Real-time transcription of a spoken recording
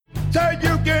Say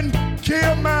you can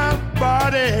kill my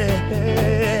body,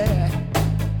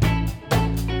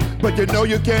 but you know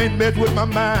you can't mess with my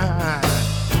mind.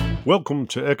 Welcome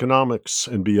to Economics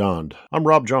and Beyond. I'm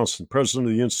Rob Johnson, president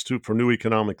of the Institute for New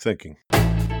Economic Thinking.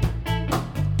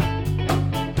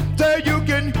 Say you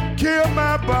can kill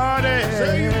my body,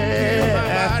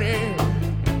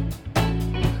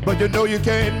 but you know you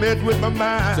can't mess with my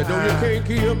mind. Say no, you can't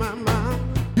kill my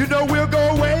mind. You know we'll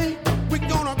go away. We're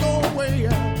gonna go away.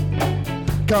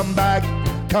 Come back,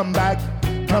 come back,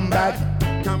 come back,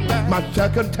 Come back. my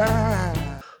second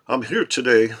time. I'm here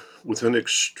today with an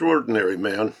extraordinary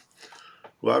man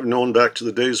who I've known back to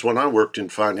the days when I worked in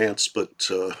finance, but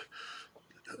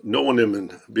knowing him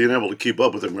and being able to keep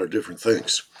up with him are different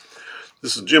things.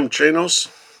 This is Jim Chanos.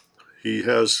 He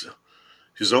has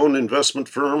his own investment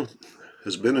firm,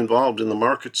 has been involved in the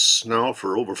markets now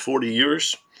for over 40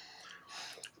 years.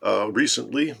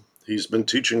 Recently, he's been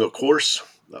teaching a course.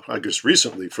 I guess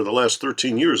recently, for the last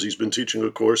 13 years, he's been teaching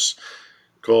a course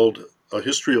called A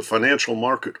History of Financial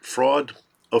Market Fraud,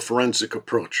 a Forensic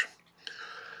Approach.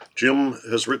 Jim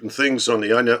has written things on the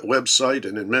INET website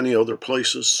and in many other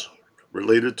places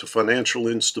related to financial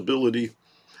instability.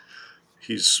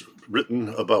 He's written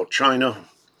about China,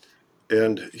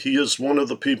 and he is one of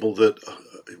the people that,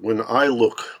 when I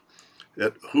look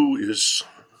at who is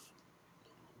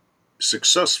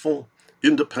successful,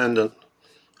 independent,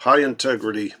 high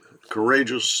integrity,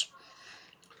 courageous,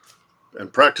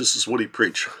 and practices what he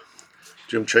preaches,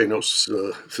 Jim Chanos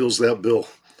fills that bill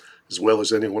as well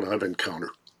as anyone I've encountered.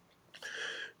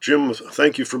 Jim,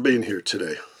 thank you for being here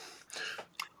today.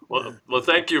 Well,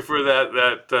 thank you for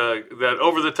that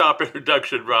over-the-top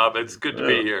introduction, Rob. It's good to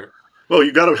be here. Well,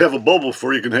 you got to have a bubble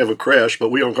before you can have a crash, but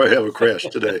we don't quite have a crash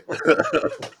today.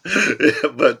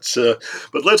 But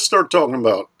let's start talking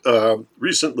about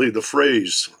recently the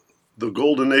phrase, the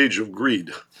golden age of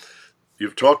greed.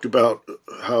 You've talked about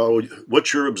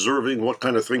what you're observing, what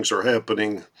kind of things are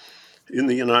happening in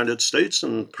the United States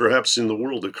and perhaps in the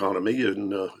world economy.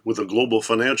 And with a global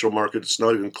financial market, it's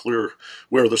not even clear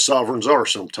where the sovereigns are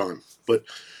sometime. But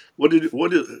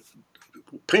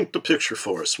paint the picture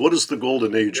for us. What is the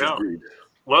golden age of greed?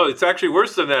 Well, it's actually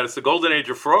worse than that. It's the golden age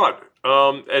of fraud.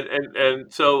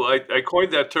 And so I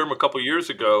coined that term a couple years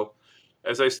ago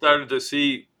as I started to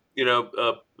see,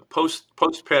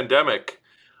 post-pandemic,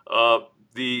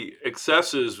 the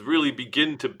excesses really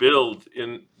begin to build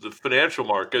in the financial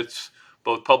markets,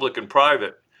 both public and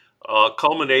private,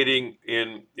 culminating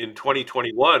in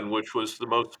 2021, which was the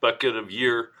most speculative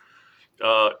year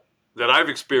that I've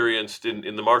experienced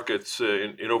in the markets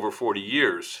in over 40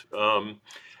 years. And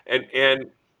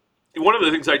one of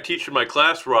the things I teach in my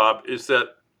class, Rob, is that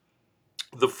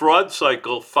the fraud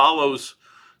cycle follows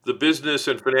the business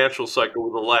and financial cycle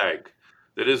with a lag.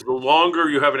 That is, the longer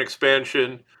you have an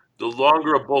expansion, the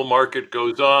longer a bull market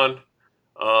goes on,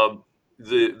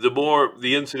 the more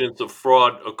the incidence of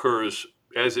fraud occurs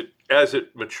as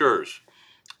it matures.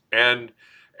 And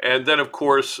then, of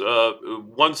course,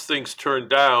 once things turn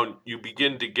down, you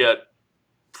begin to get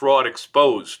fraud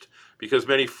exposed because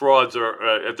many frauds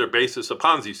are at their basis a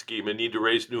Ponzi scheme and need to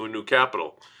raise new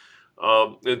capital.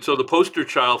 And so the poster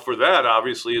child for that,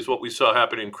 obviously, is what we saw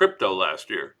happen in crypto last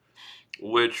year,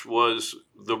 which was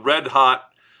the red hot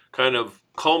kind of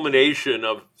culmination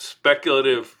of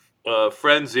speculative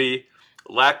frenzy,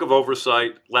 lack of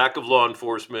oversight, lack of law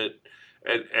enforcement,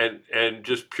 and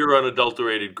just pure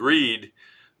unadulterated greed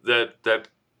that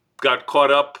got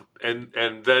caught up and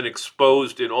then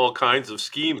exposed in all kinds of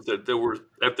schemes that were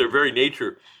at their very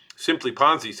nature simply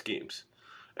Ponzi schemes.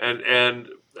 And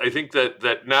I think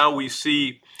that now we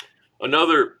see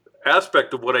another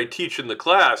aspect of what I teach in the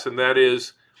class, and that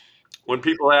is when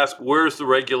people ask, where's the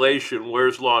regulation,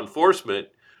 where's law enforcement,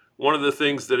 one of the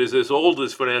things that is as old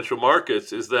as financial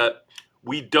markets is that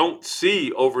we don't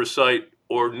see oversight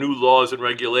or new laws and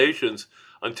regulations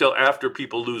until after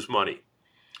people lose money.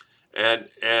 And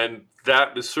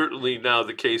that is certainly now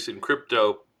the case in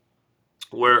crypto,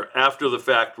 where after the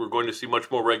fact, we're going to see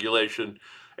much more regulation.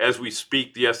 As we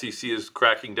speak, the SEC is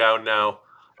cracking down now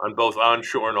on both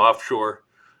onshore and offshore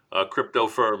crypto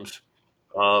firms,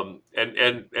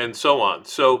 and so on.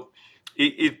 So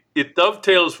it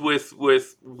dovetails with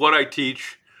what I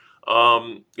teach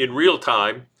in real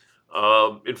time.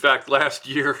 In fact, last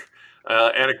year,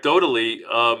 anecdotally,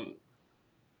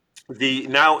 the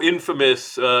now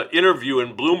infamous interview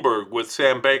in Bloomberg with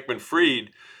Sam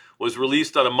Bankman-Fried was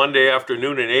released on a Monday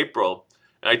afternoon in April.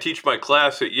 And I teach my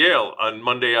class at Yale on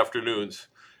Monday afternoons.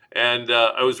 And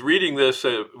I was reading this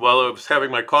while I was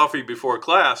having my coffee before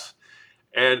class.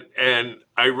 And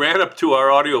I ran up to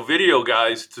our audio video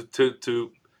guys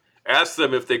to asked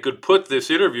them if they could put this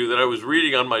interview that I was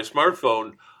reading on my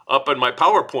smartphone up on my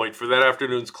PowerPoint for that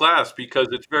afternoon's class, because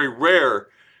it's very rare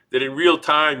that in real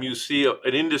time you see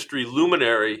an industry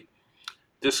luminary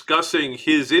discussing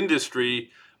his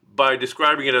industry by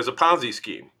describing it as a Ponzi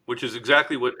scheme, which is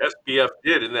exactly what SBF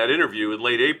did in that interview in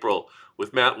late April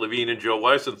with Matt Levine and Joe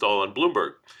Weisenthal on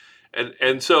Bloomberg.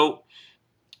 And so,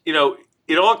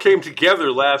 it all came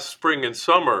together last spring and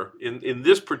summer in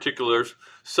this particular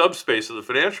subspace of the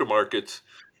financial markets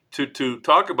to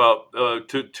talk about,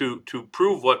 to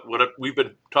prove what we've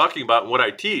been talking about and what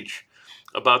I teach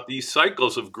about these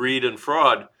cycles of greed and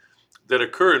fraud that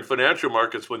occur in financial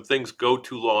markets when things go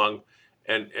too long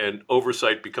and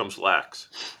oversight becomes lax.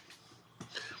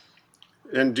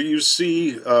 And do you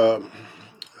see,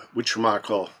 which you might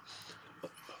call,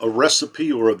 a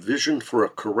recipe or a vision for a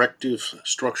corrective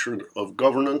structure of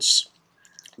governance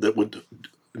that would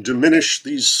diminish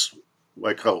these,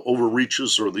 like how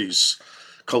overreaches or these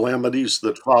calamities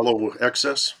that follow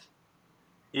excess?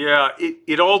 Yeah,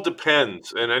 it all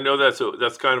depends, and I know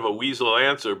that's kind of a weasel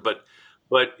answer, but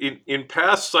in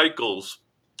past cycles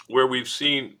where we've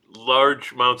seen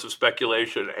large amounts of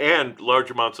speculation and large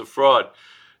amounts of fraud,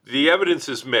 the evidence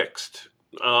is mixed.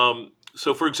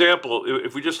 So, for example,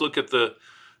 if we just look at the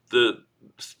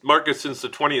market since the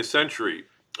 20th century,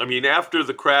 I mean, after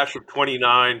the crash of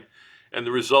 '29 and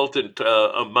the resultant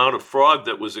amount of fraud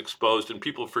that was exposed, and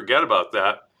people forget about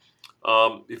that.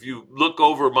 If you look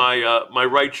over my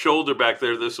right shoulder back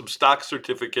there, there's some stock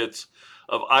certificates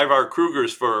of Ivar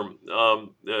Kruger's firm,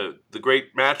 the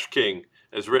Great Match King,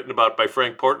 as written about by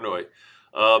Frank Portnoy.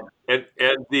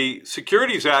 And the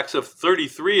Securities Acts of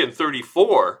 33 and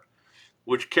 34,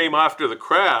 which came after the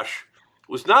crash,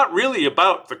 was not really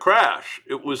about the crash.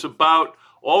 It was about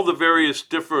all the various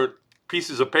different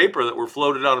pieces of paper that were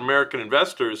floated on American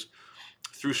investors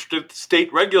through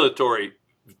state regulatory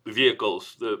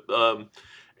vehicles,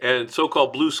 and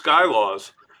so-called blue sky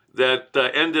laws that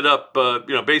ended up,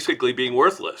 basically being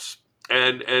worthless.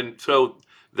 And so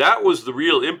that was the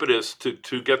real impetus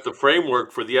to get the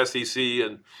framework for the SEC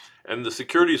and the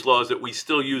securities laws that we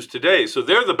still use today. So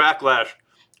there, the backlash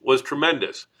was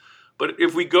tremendous. But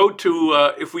if we go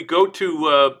to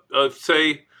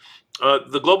say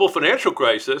the global financial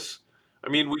crisis, I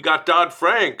mean, we got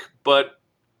Dodd-Frank, but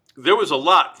there was a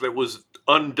lot that was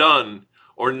undone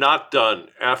or not done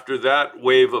after that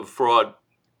wave of fraud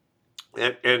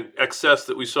and excess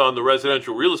that we saw in the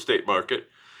residential real estate market.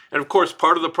 And of course,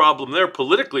 part of the problem there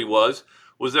politically was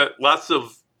that lots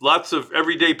of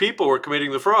everyday people were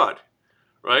committing the fraud,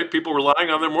 right? People were lying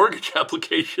on their mortgage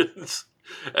applications.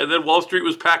 And then Wall Street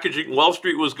was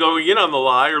going in on the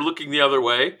lie or looking the other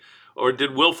way, or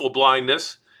did willful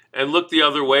blindness and looked the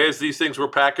other way as these things were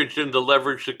packaged into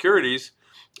leveraged securities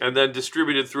and then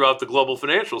distributed throughout the global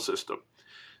financial system.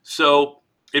 So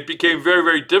it became very,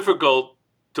 very difficult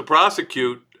to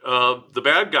prosecute the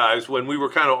bad guys when we were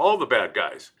kind of all the bad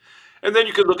guys. And then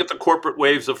you could look at the corporate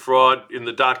waves of fraud in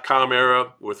the dot-com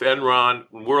era with Enron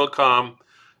and WorldCom,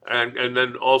 and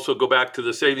then also go back to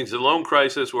the savings and loan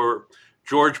crisis where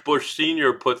George Bush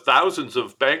Sr. put thousands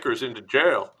of bankers into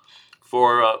jail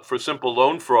for simple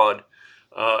loan fraud,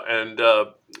 and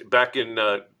back in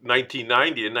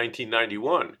 1990 and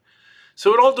 1991.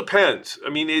 So it all depends. I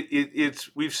mean,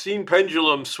 we've seen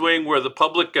pendulums swing where the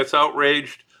public gets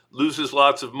outraged, loses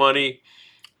lots of money,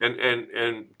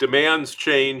 and demands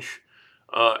change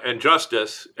and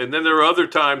justice. And then there are other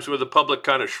times where the public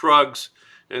kind of shrugs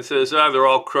and says, they're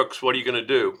all crooks. What are you going to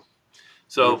do?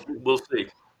 So we'll see.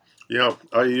 Yeah,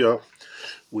 I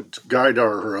would guide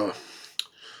our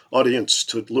audience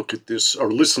to look at this or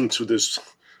listen to this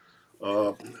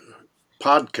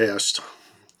podcast.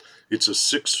 It's a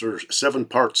 6 or 7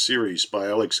 part series by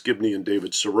Alex Gibney and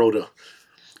David Sirota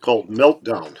called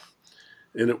Meltdown.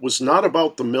 And it was not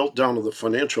about the meltdown of the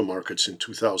financial markets in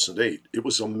 2008. It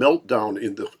was a meltdown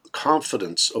in the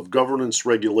confidence of governance,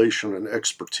 regulation, and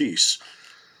expertise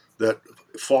that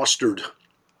fostered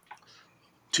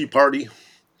Tea Party,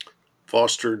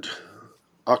 fostered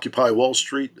Occupy Wall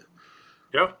Street,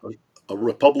 Yeah. a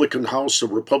Republican House, a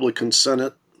Republican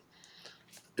Senate,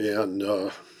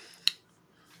 and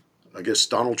I guess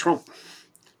Donald Trump.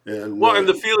 And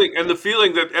the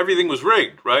feeling that everything was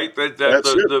rigged, right? That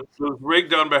it was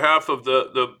rigged on behalf of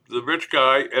the rich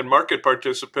guy and market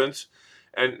participants,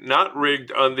 and not rigged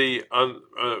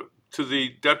to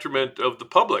the detriment of the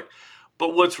public.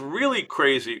 But what's really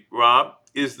crazy, Rob,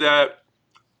 is that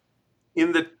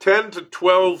in the 10 to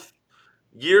 12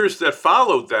 years that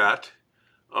followed that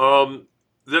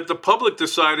the public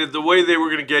decided the way they were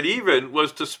going to get even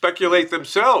was to speculate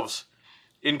themselves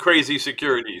in crazy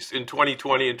securities in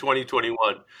 2020 and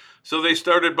 2021. So they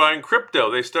started buying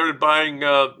crypto. They started buying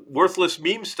worthless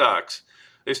meme stocks.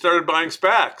 They started buying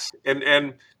SPACs.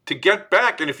 And to get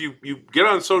back, and if you get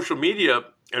on social media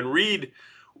and read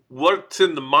what's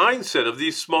in the mindset of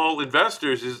these small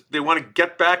investors, is they want to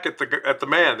get back at the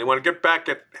man. They want to get back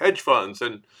at hedge funds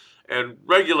and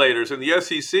regulators and the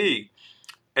SEC,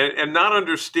 and not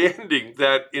understanding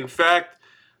that, in fact,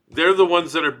 they're the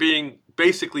ones that are being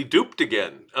basically duped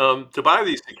again to buy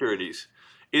these securities.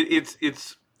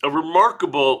 It's a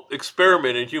remarkable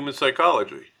experiment in human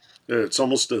psychology. Yeah, it's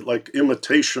almost like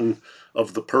imitation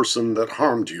of the person that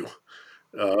harmed you.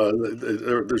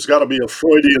 There's got to be a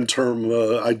Freudian term,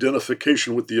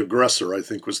 identification with the aggressor, I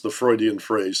think was the Freudian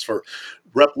phrase for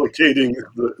replicating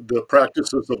the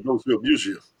practices of those who abuse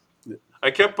you.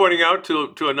 I kept pointing out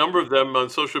to a number of them on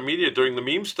social media during the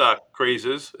meme stock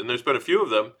crazes, and there's been a few of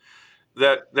them,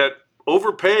 that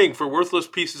overpaying for worthless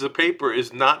pieces of paper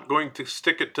is not going to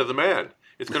stick it to the man.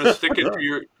 It's going to stick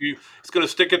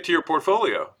it to your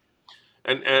portfolio.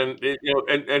 And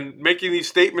making these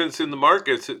statements in the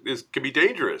markets can be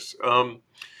dangerous.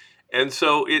 And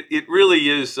so it really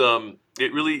is.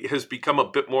 It really has become a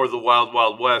bit more of the wild,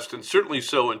 wild west, and certainly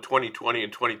so in 2020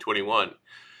 and 2021.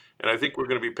 And I think we're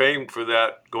going to be paying for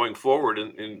that going forward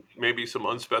in maybe some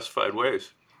unspecified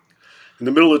ways. In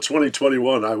the middle of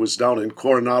 2021, I was down in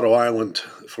Coronado Island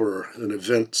for an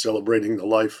event celebrating the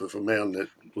life of a man that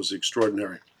was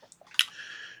extraordinary.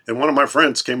 And one of my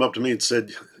friends came up to me and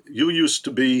said, "You used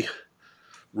to be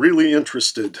really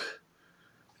interested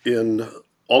in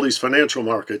all these financial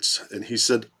markets." And he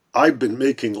said, "I've been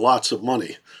making lots of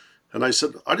money." And I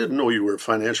said, "I didn't know you were a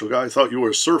financial guy. I thought you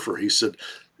were a surfer." He said,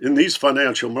 "In these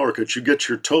financial markets, you get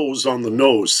your toes on the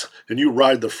nose and you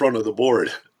ride the front of the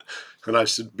board." And I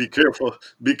said, be careful.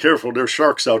 There's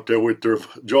sharks out there with their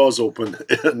jaws open.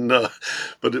 And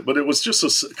but it was just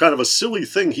a kind of a silly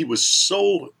thing. He was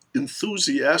so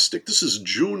enthusiastic. This is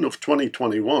June of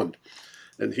 2021,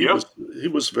 and he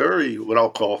was very, what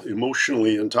I'll call,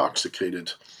 emotionally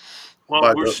intoxicated.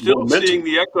 Well, we're still seeing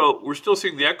the echo. We're still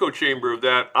seeing the echo chamber of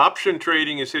that. Option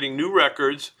trading is hitting new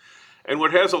records, and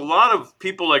what has a lot of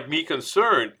people like me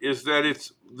concerned is that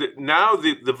now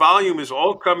the volume is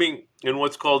all coming in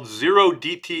what's called zero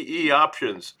DTE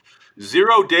options,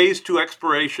 0 days to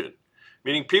expiration,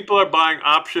 meaning people are buying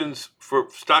options for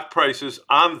stock prices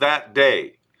on that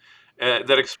day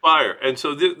that expire. And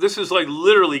so this is like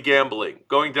literally gambling,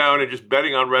 going down and just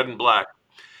betting on red and black.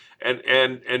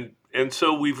 And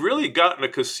so we've really gotten a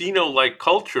casino-like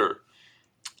culture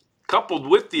coupled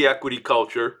with the equity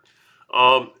culture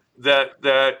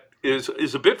that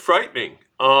is a bit frightening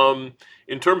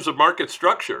in terms of market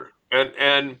structure.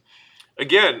 And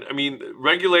again, I mean,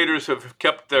 regulators have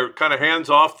kept their kind of hands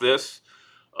off this.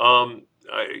 I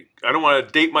don't want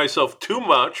to date myself too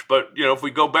much, but if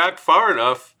we go back far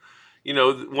enough,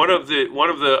 one of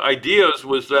the ideas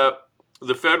was that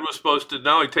the Fed was supposed to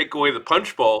not only take away the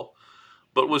punch bowl,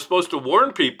 but was supposed to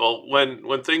warn people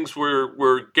when things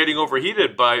were getting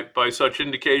overheated by such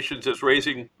indications as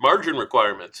raising margin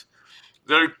requirements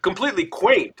that are completely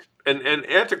quaint and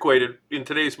antiquated in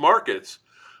today's markets,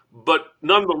 but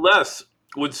nonetheless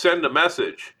would send a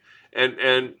message.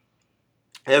 And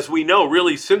as we know,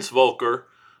 really since Volcker,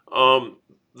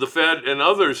 the Fed and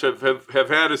others have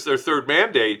had as their third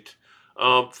mandate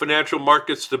financial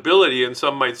market stability, and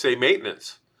some might say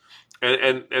maintenance.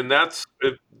 And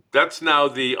that's now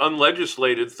the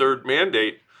unlegislated third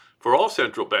mandate for all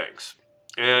central banks.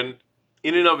 And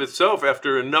in and of itself,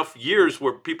 after enough years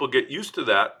where people get used to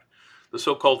that, the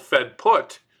so-called Fed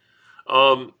put,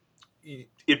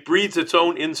 it breeds its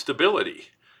own instability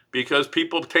because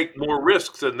people take more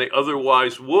risks than they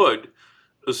otherwise would,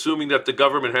 assuming that the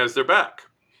government has their back.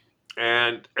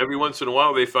 And every once in a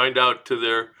while, they find out to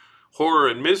their horror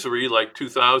and misery, like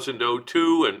 2000,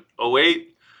 2002, and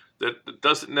 2008, that it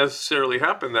doesn't necessarily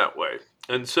happen that way.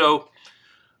 And so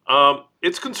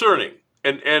it's concerning.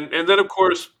 And then, of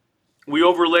course, we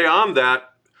overlay on that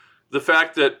the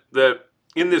fact that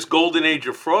in this golden age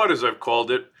of fraud, as I've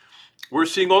called it, we're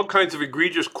seeing all kinds of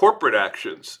egregious corporate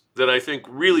actions that I think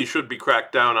really should be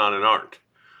cracked down on and aren't.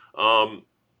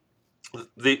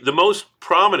 The most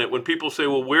prominent, when people say,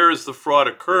 well, where is the fraud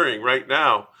occurring right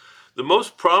now? The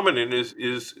most prominent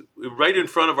is right in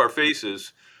front of our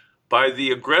faces by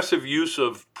the aggressive use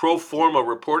of pro forma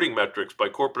reporting metrics by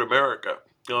corporate America.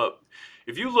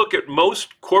 If you look at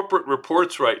most corporate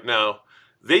reports right now,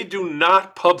 they do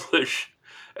not publish,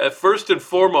 first and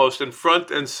foremost and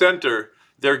front and center,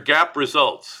 their GAAP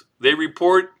results. They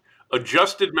report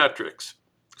adjusted metrics.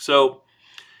 So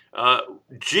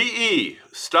GE,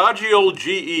 stodgy old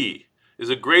GE, is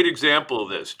a great example of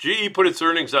this. GE put its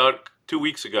earnings out 2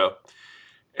 weeks ago,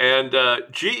 And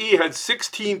GE had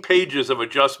 16 pages of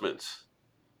adjustments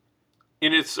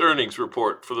in its earnings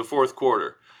report for the fourth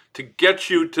quarter to get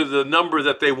you to the number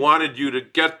that they wanted you to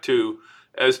get to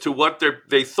as to what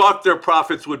they thought their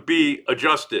profits would be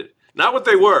adjusted. Not what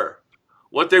they were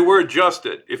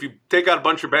adjusted if you take out a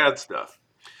bunch of bad stuff.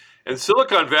 And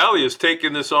Silicon Valley has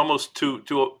taken this almost to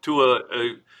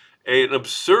an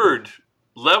absurd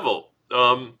level.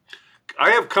 I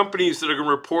have companies that are going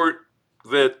to report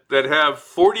that have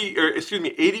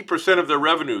 80% of their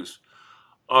revenues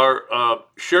are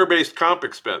share-based comp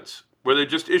expense, where they're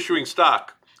just issuing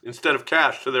stock instead of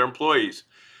cash to their employees.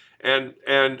 And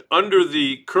under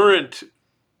the current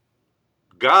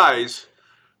guise,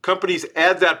 companies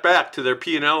add that back to their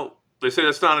P&L. They say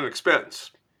that's not an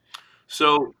expense.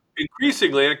 So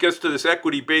increasingly, and it gets to this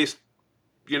equity-based,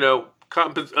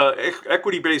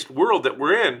 equity-based world that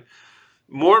we're in,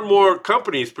 more and more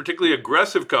companies, particularly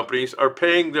aggressive companies, are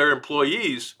paying their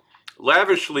employees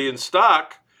lavishly in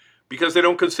stock because they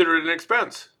don't consider it an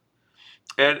expense.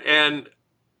 And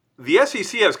the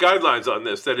SEC has guidelines on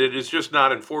this that it is just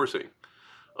not enforcing.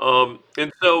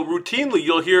 And so routinely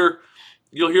you'll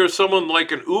hear someone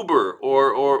like an Uber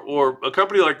or a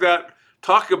company like that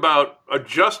talk about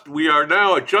we are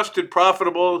now adjusted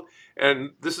profitable,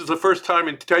 and this is the first time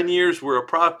in 10 years we're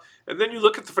and then you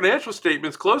look at the financial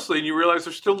statements closely and you realize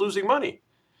they're still losing money.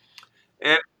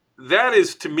 And that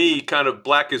is, to me, kind of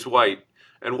black is white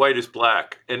and white is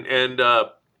black. And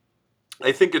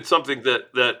I think it's something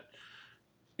that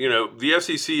the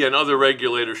SEC and other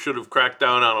regulators should have cracked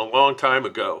down on a long time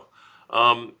ago.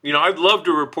 I'd love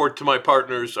to report to my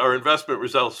partners our investment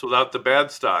results without the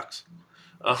bad stocks.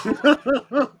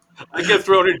 I get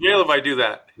thrown in jail if I do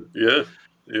that. Yeah.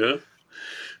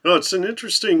 No, it's an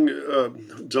interesting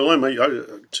dilemma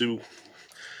to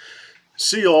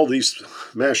see all these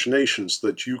machinations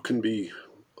that you can be,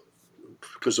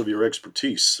 because of your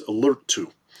expertise, alert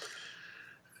to.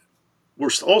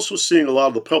 We're also seeing a lot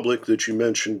of the public that you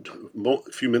mentioned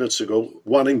a few minutes ago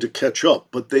wanting to catch up,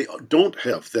 but they don't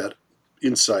have that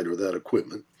insight or that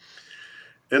equipment.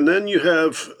 And then you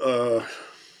have,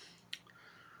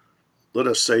 let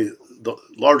us say, the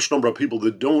large number of people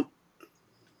that don't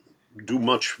do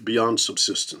much beyond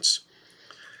subsistence.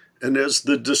 And as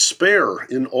the despair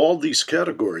in all these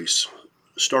categories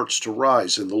starts to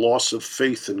rise and the loss of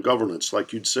faith in governance,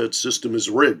 like you'd said, system is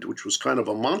rigged, which was kind of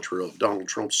a mantra of Donald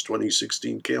Trump's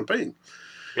 2016 campaign.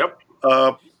 Yep.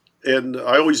 And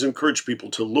I always encourage people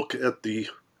to look at the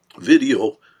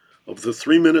video of the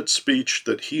 3-minute speech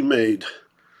that he made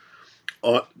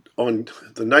on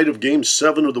the night of Game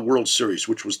 7 of the World Series,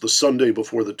 which was the Sunday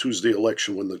before the Tuesday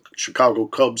election, when the Chicago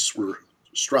Cubs were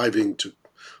striving to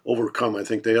overcome. I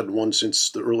think they hadn't won since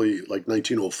the early,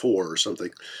 1904 or something.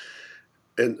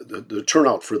 And the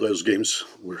turnout for those games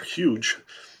were huge.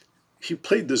 He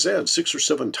played this ad 6 or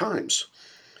 7 times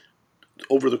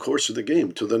over the course of the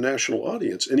game to the national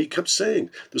audience. And he kept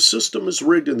saying, the system is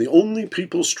rigged and the only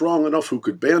people strong enough who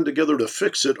could band together to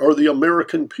fix it are the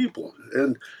American people.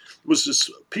 And it was this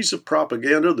piece of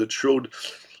propaganda that showed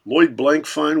Lloyd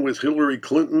Blankfein with Hillary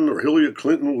Clinton, or Hillary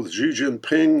Clinton with Xi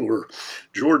Jinping, or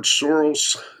George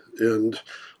Soros and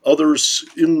others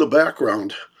in the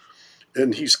background.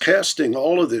 And he's casting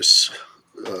all of this,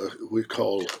 we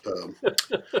call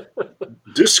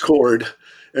discord,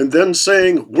 and then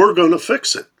saying, we're going to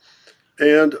fix it.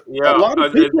 And a lot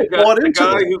of people bought into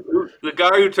it. The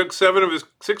guy who took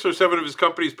 6 or 7 of his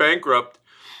companies bankrupt,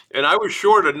 and I was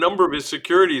short a number of his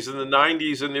securities in the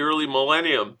 90s and the early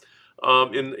millennium,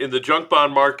 in the junk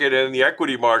bond market and the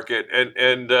equity market.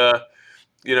 And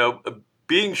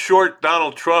being short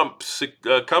Donald Trump's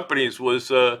companies was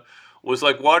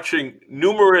like watching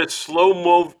numerous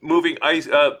slow-moving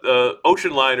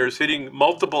ocean liners hitting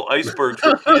multiple icebergs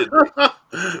repeatedly.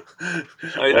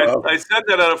 I said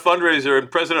that at a fundraiser,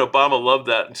 and President Obama loved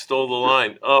that and stole the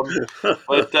line.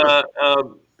 But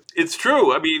it's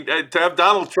true. I mean, to have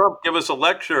Donald Trump give us a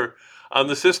lecture on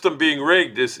the system being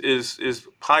rigged is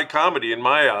high comedy in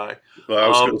my eye. Well, I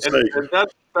was going to say. And that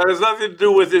has nothing to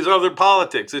do with his other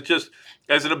politics. It's just,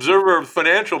 as an observer of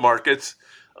financial markets,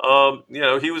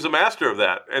 he was a master of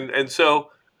that. And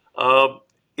so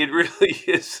it really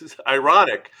is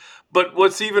ironic. But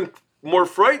what's even more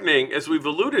frightening, as we've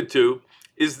alluded to,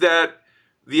 is that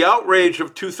the outrage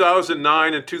of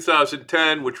 2009 and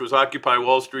 2010, which was Occupy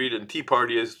Wall Street and Tea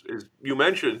Party, as you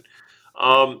mentioned,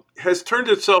 has turned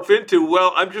itself into,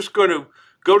 well, I'm just going to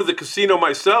go to the casino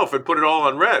myself and put it all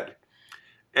on red.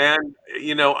 And,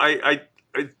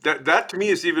 that to me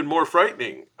is even more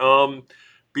frightening,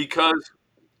 because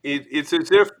it's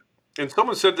as if, and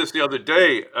someone said this the other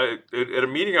day at a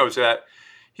meeting I was at,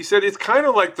 he said, it's kind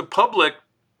of like the public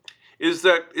is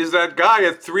that guy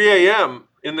at 3 a.m.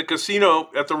 in the casino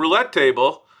at the roulette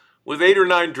table with 8 or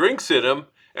 9 drinks in him,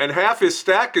 and half his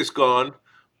stack is gone,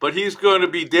 but he's going to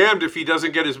be damned if he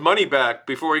doesn't get his money back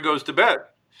before he goes to bed.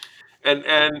 And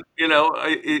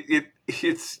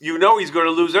it's he's going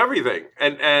to lose everything.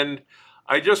 And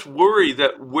I just worry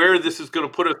that where this is going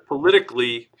to put us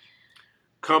politically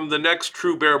come the next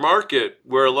true bear market,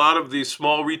 where a lot of these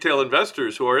small retail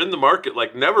investors who are in the market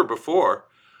like never before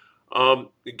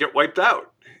get wiped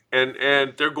out,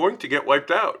 and they're going to get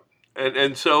wiped out.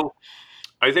 And so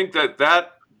I think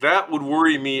that would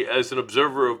worry me as an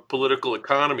observer of political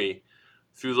economy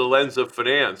through the lens of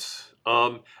finance.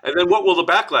 And then what will the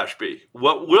backlash be?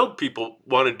 What will people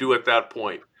want to do at that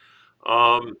point?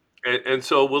 And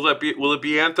so will it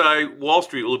be anti-Wall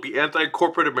Street? Will it be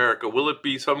anti-corporate America? Will it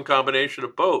be some combination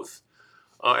of both?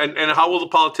 And how will the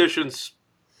politicians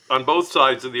on both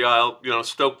sides of the aisle,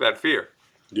 stoke that fear?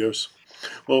 Yes.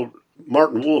 Well,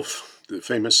 Martin Wolf, the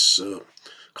famous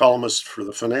columnist for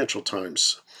the Financial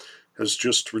Times, has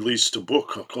just released a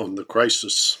book on the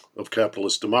crisis of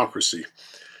capitalist democracy.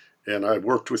 And I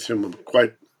worked with him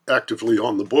quite actively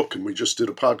on the book, and we just did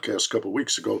a podcast a couple of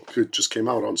weeks ago. It just came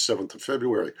out on 7th of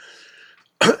February.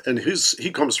 And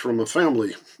he comes from a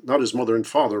family, not his mother and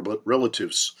father, but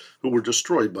relatives who were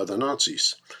destroyed by the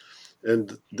Nazis.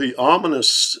 And the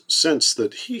ominous sense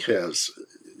that he has,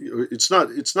 it's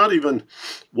not even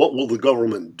what will the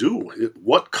government do?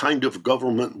 What kind of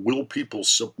government will people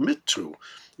submit to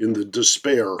in the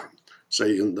despair,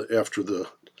 say after the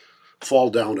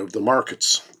fall down of the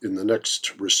markets in the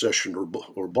next recession or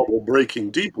bubble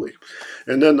breaking deeply.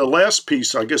 And then the last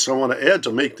piece I guess I want to add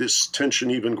to make this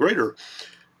tension even greater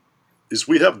is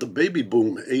we have the baby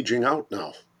boom aging out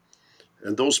now.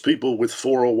 And those people with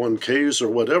 401ks or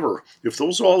whatever, if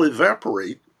those all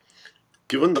evaporate,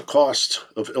 given the cost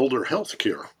of elder health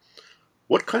care,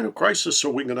 what kind of crisis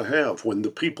are we going to have when the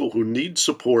people who need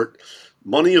support,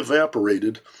 money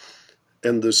evaporated,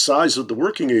 and the size of the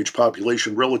working age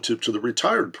population relative to the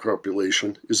retired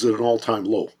population is at an all-time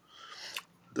low?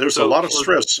 There's a lot of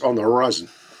stress on the horizon.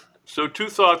 So 2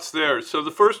 thoughts there. So the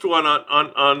first one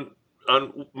on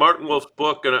Martin Wolf's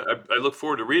book, and I look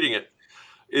forward to reading it,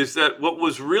 is that what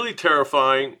was really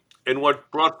terrifying and what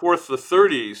brought forth the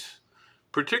 30s,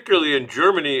 particularly in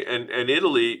Germany and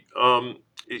Italy,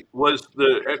 was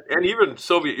and even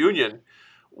Soviet Union,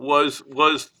 was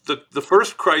the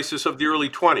first crisis of the early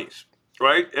 20s.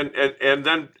 Right, and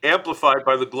then amplified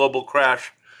by the global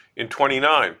crash in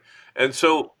 29. And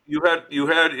so you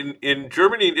had in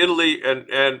Germany and Italy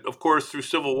and of course through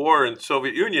civil war in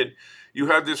Soviet Union, you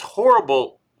had this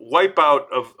horrible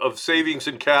wipeout of savings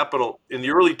and capital in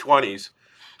the early 20s,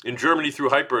 in Germany through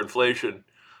hyperinflation,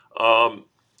 and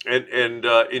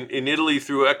in Italy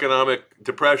through economic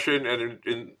depression, and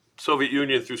in Soviet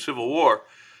Union through civil war,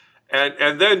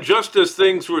 and then just as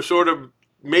things were sort of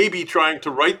maybe trying to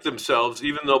right themselves,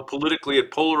 even though politically it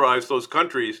polarized those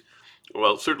countries,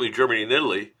 well, certainly Germany and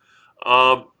Italy,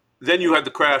 then you had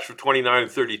the crash of 29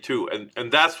 and 32.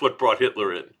 And that's what brought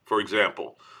Hitler in, for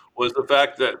example, was the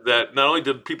fact that not only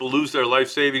did people lose their life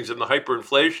savings in the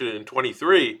hyperinflation in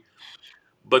 23,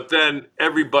 but then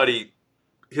everybody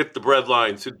hit the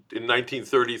breadlines in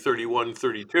 1930, 31,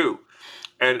 32.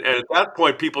 And at that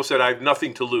point, people said, I have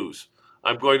nothing to lose.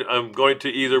 I'm going to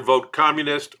either vote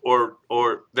communist or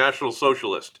National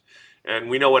Socialist,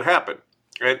 and we know what happened.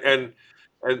 And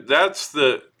that's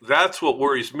what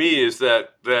worries me, is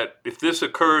that if this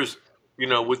occurs,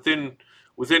 within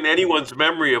anyone's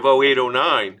memory of 08,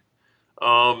 09,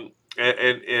 and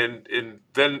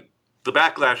then the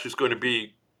backlash is going to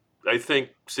be, I think,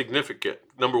 significant.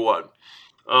 Number one.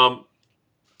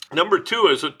 Number two,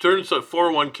 as it turns to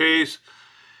 401ks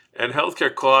and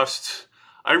healthcare costs,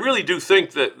 I really do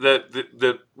think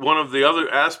that one of the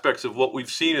other aspects of what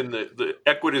we've seen in the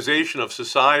equitization of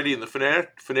society and the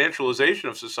financialization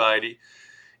of society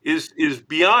is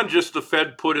beyond just the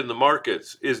Fed put in the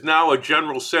markets, is now a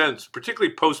general sense,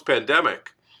 particularly post-pandemic,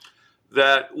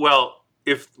 that, well,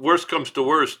 if worst comes to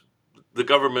worst, the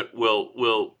government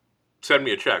will send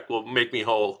me a check, will make me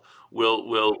whole,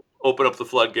 will open up the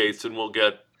floodgates, and we'll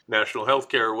get national health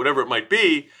care or whatever it might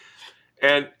be.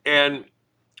 And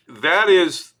that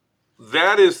is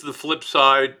the flip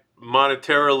side,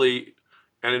 monetarily,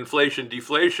 and inflation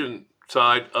deflation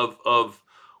side of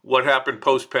what happened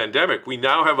post-pandemic. We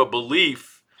now have a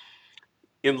belief,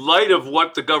 in light of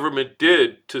what the government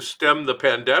did to stem the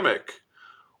pandemic,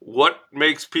 what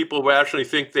makes people rationally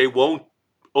think they won't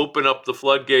open up the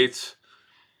floodgates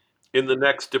in the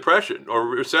next depression or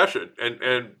recession?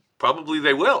 And probably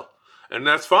they will, and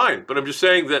that's fine. But I'm just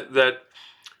saying that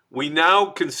we now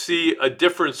can see a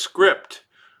different script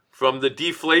from the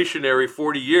deflationary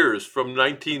 40 years from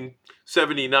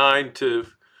 1979 to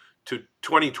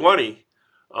 2020.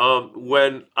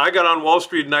 When I got on Wall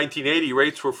Street in 1980,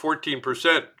 rates were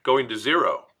 14% going to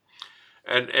zero.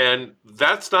 And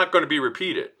that's not going to be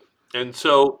repeated. And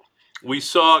so we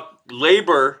saw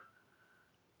labor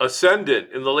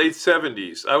ascendant in the late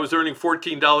 70s. I was earning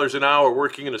 $14 an hour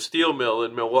working in a steel mill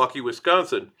in Milwaukee,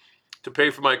 Wisconsin to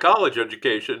pay for my college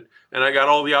education. And I got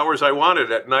all the hours I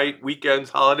wanted at night,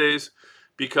 weekends, holidays,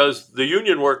 because the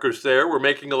union workers there were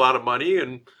making a lot of money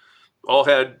and all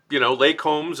had, lake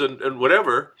homes and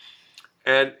whatever.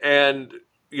 And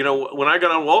when I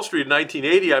got on Wall Street in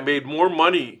 1980, I made more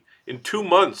money in 2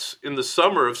 months in the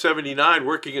summer of '79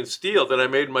 working in steel than I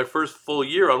made in my first full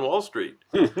year on Wall Street.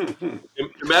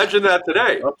 Imagine that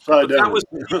today. Upside But that down. was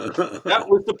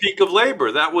the peak of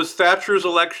labor. That was Thatcher's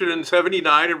election in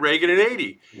 '79 and Reagan in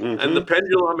 '80. And the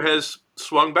pendulum has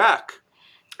swung back.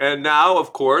 And now,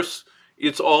 of course,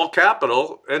 it's all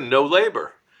capital and no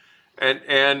labor.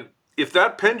 And if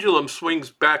that pendulum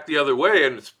swings back the other way,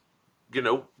 and it's,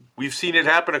 we've seen it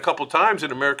happen a couple times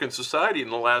in American society in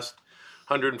the last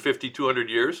 150, 200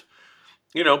 years,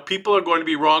 people are going to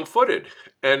be wrong-footed.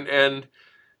 And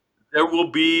there will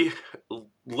be,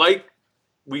 like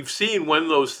we've seen when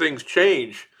those things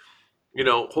change,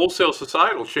 wholesale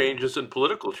societal changes and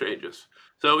political changes.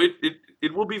 So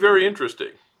it will be very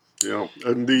interesting. Yeah,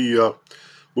 and the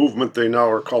movement they now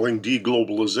are calling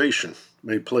deglobalization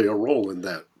may play a role in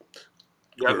that.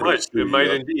 That Or might, it's it might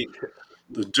the indeed.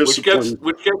 the Which gets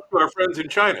discipline. to our friends in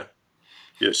China.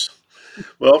 Yes.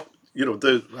 Well,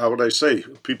 how would I say?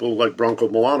 People like Branko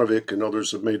Milanovic and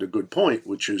others have made a good point,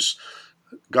 which is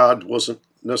God wasn't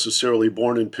necessarily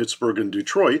born in Pittsburgh and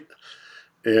Detroit,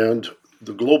 and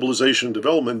the globalization and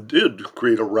development did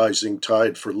create a rising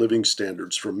tide for living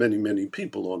standards for many, many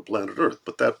people on planet Earth.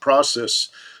 But that process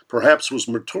perhaps was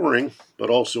maturing, but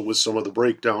also with some of the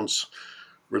breakdowns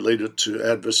related to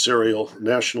adversarial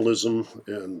nationalism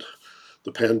and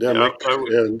the pandemic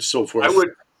Yeah, and so I forth.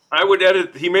 would I would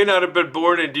edit. He may not have been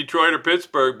born in Detroit or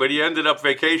Pittsburgh, but he ended up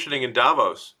vacationing in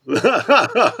Davos.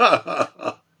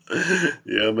 Yeah,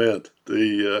 man.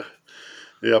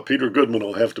 Peter Goodman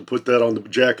will have to put that on the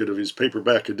jacket of his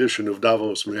paperback edition of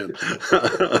Davos, man.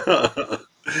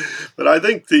 But I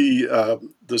think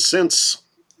the sense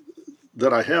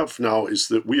that I have now is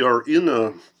that we are in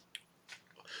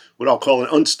what I'll call an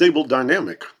unstable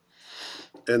dynamic,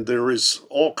 and there is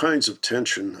all kinds of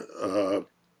tension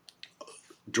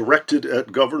directed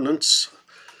at governance.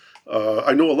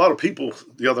 I know a lot of people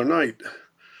the other night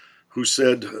who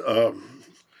said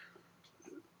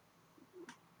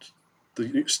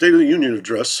the State of the Union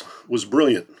address was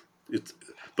brilliant,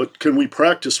 but can we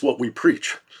practice what we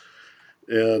preach?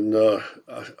 And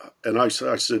I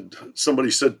said,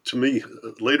 somebody said to me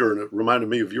later, and it reminded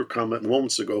me of your comment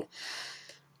moments ago,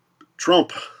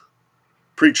 Trump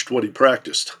preached what he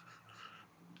practiced,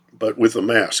 but with a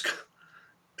mask.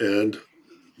 And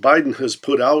Biden has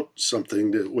put out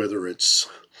something that, whether it's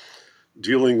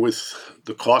dealing with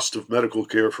the cost of medical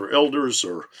care for elders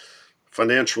or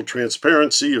financial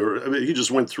transparency, he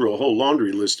just went through a whole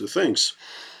laundry list of things.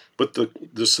 But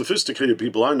the sophisticated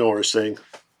people I know are saying,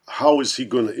 how is he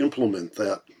going to implement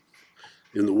that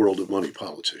in the world of money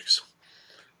politics?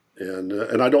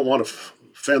 And I don't want to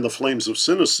fan the flames of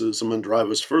cynicism and drive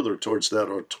us further towards that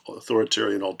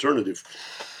authoritarian alternative.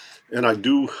 And I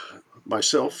do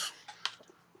myself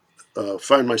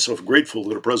find myself grateful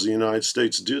that the President of the United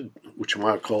States did, which I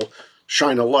might call,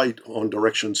 shine a light on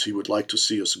directions he would like to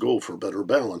see us go for better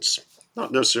balance.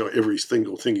 Not necessarily every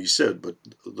single thing he said, but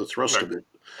the thrust of it.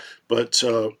 But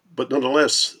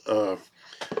nonetheless,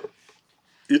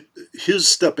 his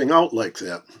stepping out like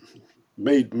that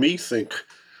made me think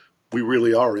we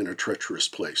really are in a treacherous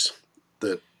place.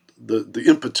 That the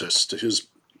impetus to his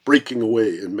breaking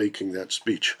away and making that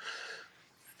speech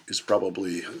is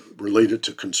probably related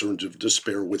to concerns of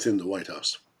despair within the White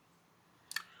House.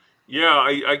 Yeah,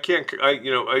 I can't.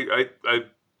 I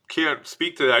can't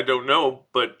speak to that. I don't know,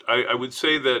 but I would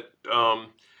say that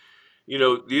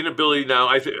the inability now.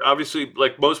 Obviously,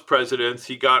 like most presidents,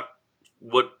 he got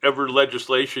whatever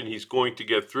legislation he's going to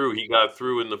get through. He got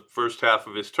through in the first half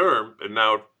of his term, and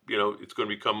now it's going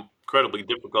to become incredibly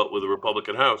difficult with a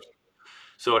Republican House.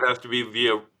 So it has to be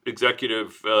via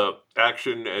executive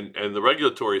action and the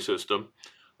regulatory system.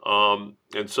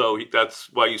 And so that's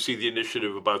why you see the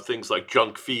initiative about things like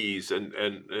junk fees and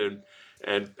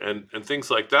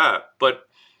things like that. But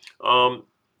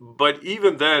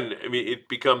even then, I mean, it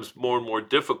becomes more and more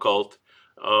difficult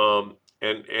and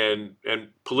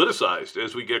politicized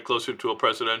as we get closer to a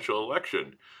presidential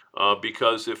election.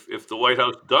 because if the White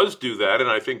House does do that, and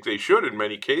I think they should in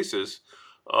many cases,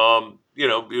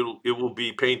 it will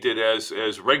be painted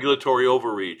as regulatory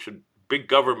overreach and big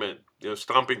government,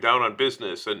 stomping down on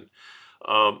business, and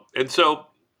so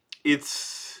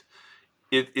it's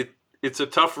it, it it's a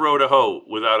tough row to hoe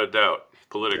without a doubt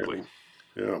politically.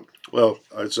 Yeah. Well,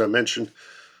 as I mentioned,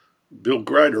 Bill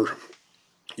Grider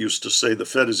used to say the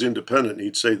Fed is independent.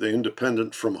 He'd say they're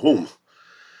independent from whom?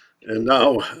 And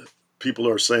now people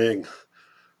are saying,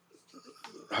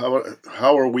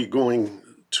 how are we going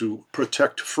to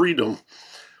protect freedom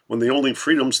when the only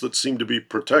freedoms that seem to be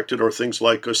protected are things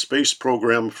like a space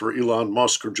program for Elon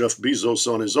Musk or Jeff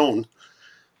Bezos on his own?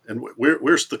 And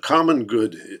where's the common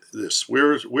good?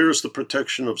 Where's the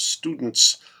protection of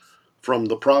students from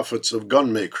the profits of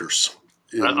gun makers?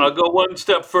 I'll go one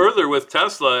step further with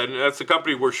Tesla, and that's the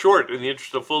company we're short. In the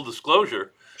interest of full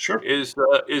disclosure, Sure. is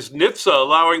NHTSA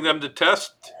allowing them to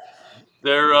test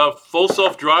their full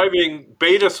self-driving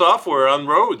beta software on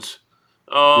roads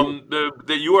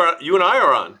that you and I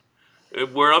are on,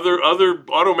 where other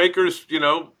automakers,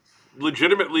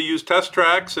 legitimately use test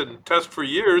tracks and test for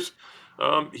years.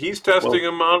 He's testing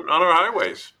them on our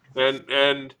highways, and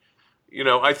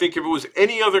I think if it was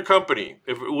any other company,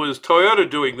 if it was Toyota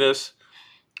doing this,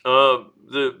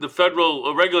 the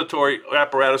federal regulatory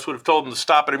apparatus would have told them to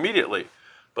stop it immediately.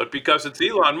 But because it's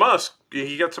Elon Musk,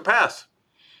 he gets a pass.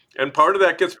 And part of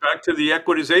that gets back to the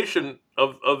equitization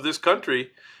of this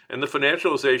country and the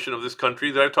financialization of this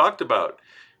country that I talked about.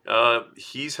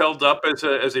 He's held up as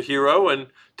a hero, and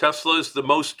Tesla is the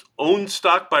most owned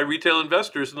stock by retail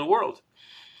investors in the world.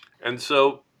 And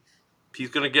so he's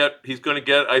going to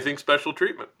get, I think, special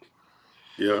treatment.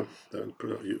 Yeah,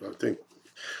 I think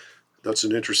that's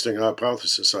an interesting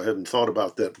hypothesis. I hadn't thought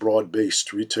about that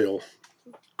broad-based retail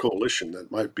coalition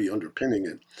that might be underpinning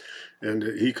it, and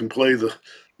he can play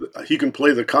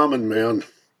the common man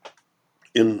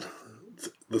in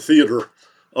the theater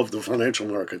of the financial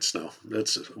markets now.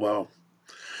 That's wow.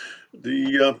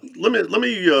 Let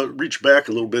me reach back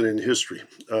a little bit in history.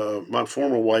 My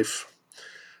former wife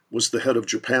was the head of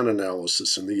Japan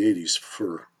analysis in the 80s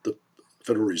for the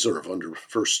Federal Reserve under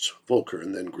first Volcker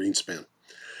and then Greenspan.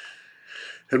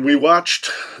 And we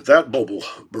watched that bubble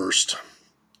burst,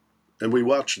 and we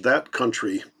watched that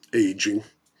country aging.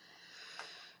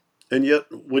 And yet,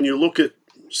 when you look at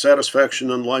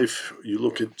satisfaction in life, you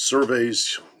look at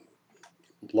surveys,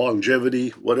 longevity,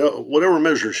 whatever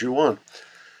measures you want,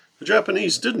 the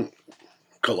Japanese didn't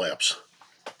collapse.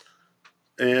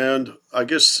 And I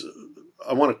guess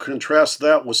I want to contrast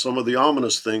that with some of the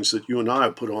ominous things that you and I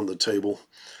have put on the table.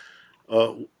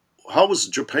 How was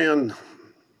Japan,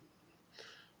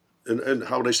 and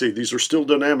how would I say, these are still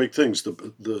dynamic things.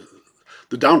 The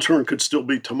downturn could still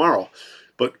be tomorrow.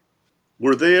 But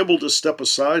were they able to step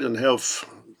aside and have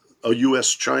a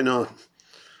U.S.-China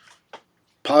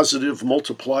positive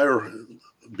multiplier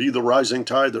be the rising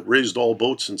tide that raised all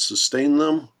boats and sustain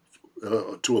them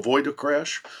to avoid a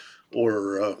crash?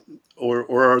 Or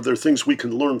are there things we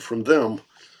can learn from them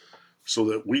so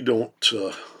that we don't,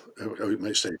 I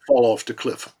may say, fall off the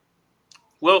cliff?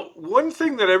 Well, one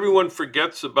thing that everyone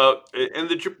forgets about, and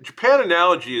the Japan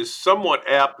analogy is somewhat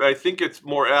apt. I think it's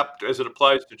more apt as it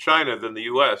applies to China than the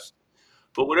U.S.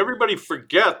 But what everybody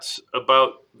forgets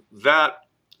about that,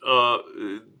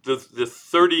 the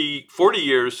 30, 40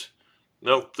 years,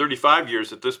 no, 35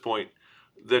 years at this point,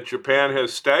 that Japan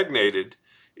has stagnated,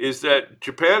 is that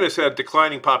Japan has had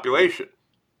declining population.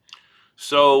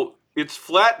 So its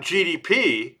flat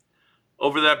GDP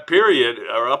over that period,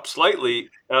 or up slightly,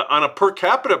 on a per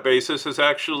capita basis, is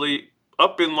actually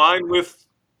up in line with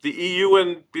the EU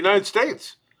and the United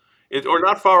States, or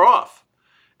not far off.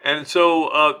 And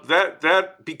so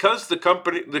that because the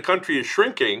country is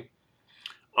shrinking,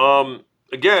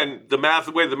 again,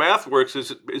 the way the math works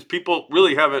is people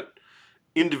really haven't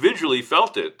individually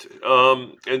felt it,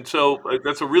 and so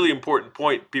that's a really important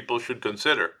point people should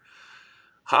consider.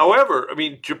 However, I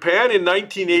mean, Japan in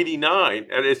 1989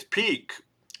 at its peak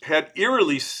had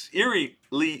is eerily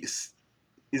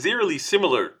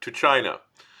similar to China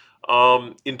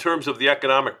in terms of the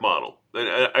economic model. And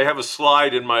I have a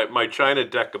slide in my China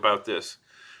deck about this.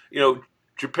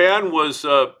 Japan was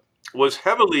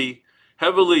heavily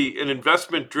an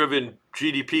investment-driven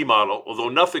GDP model, although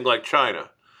nothing like China.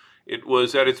 It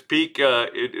was at its peak.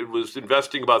 It was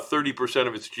investing about 30%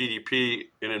 of its GDP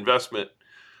in investment.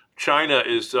 China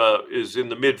is in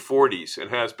the mid 40s and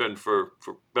has been for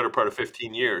better part of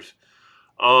 15 years.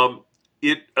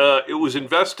 It was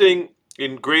investing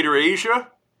in Greater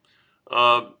Asia.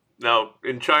 Now,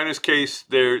 in China's case,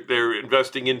 they're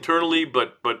investing internally,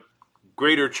 but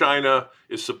Greater China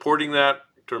is supporting that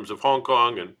in terms of Hong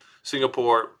Kong and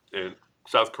Singapore and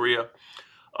South Korea.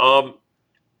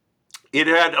 It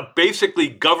had a basically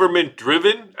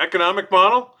government-driven economic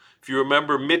model. If you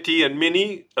remember, Mitty and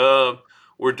Minnie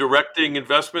were directing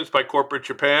investments by corporate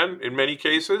Japan in many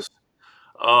cases.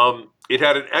 It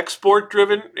had an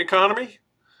export-driven economy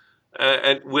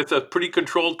and with a pretty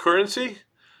controlled currency.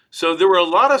 So there were a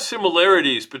lot of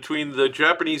similarities between the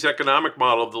Japanese economic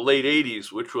model of the late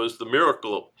 80s, which was the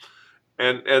miracle,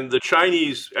 and the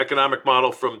Chinese economic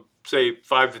model from, say,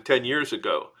 5 to 10 years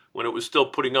ago, when it was still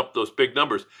putting up those big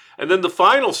numbers. And then the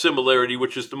final similarity,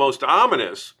 which is the most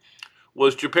ominous,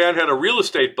 was Japan had a real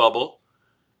estate bubble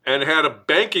and had a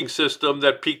banking system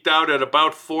that peaked out at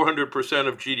about 400%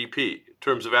 of GDP in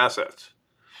terms of assets.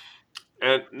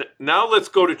 And now let's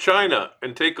go to China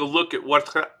and take a look at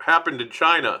what happened in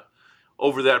China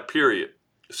over that period.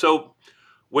 So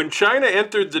when China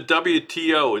entered the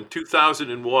WTO in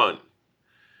 2001,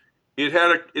 it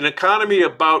had an economy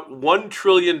about $1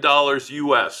 trillion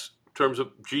US in terms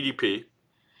of GDP.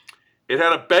 It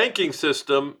had a banking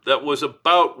system that was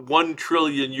about 1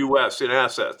 trillion US in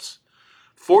assets.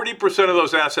 40% of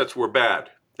those assets were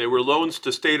bad. They were loans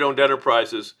to state-owned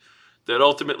enterprises that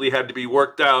ultimately had to be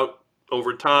worked out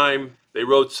over time. They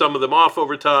wrote some of them off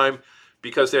over time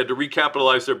because they had to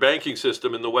recapitalize their banking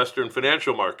system in the Western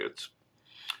financial markets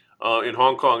in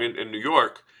Hong Kong and New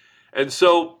York. And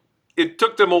so it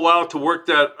took them a while to work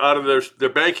that out of their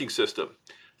banking system.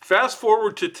 Fast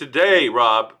forward to today,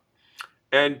 Rob,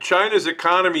 and China's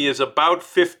economy is about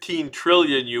 15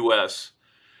 trillion US,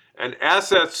 and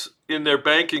assets in their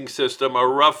banking system are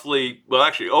roughly, well,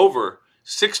 actually over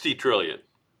 60 trillion.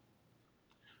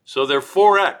 So they're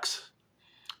 4x.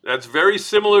 That's very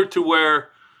similar to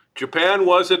where Japan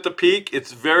was at the peak.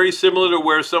 It's very similar to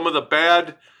where some of the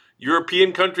bad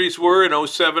European countries were in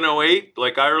 07, 08,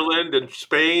 like Ireland and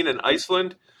Spain and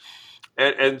Iceland.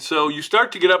 And so you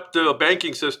start to get up to a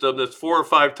banking system that's 4 or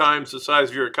 5 times the size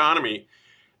of your economy.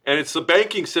 And it's the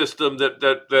banking system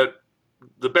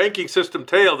the banking system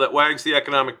tail that wags the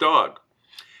economic dog.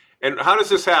 And how does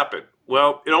this happen?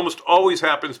 Well, it almost always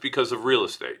happens because of real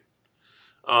estate,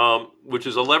 which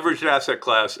is a leveraged asset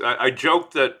class. I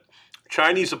joke that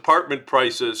Chinese apartment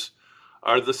prices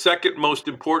are the second most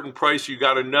important price you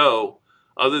got to know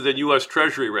other than U.S.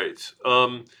 Treasury rates,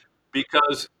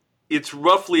 because it's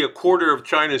roughly a quarter of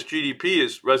China's GDP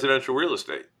is residential real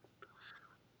estate.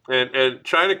 And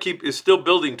China is still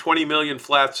building 20 million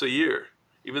flats a year,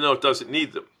 even though it doesn't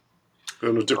need them.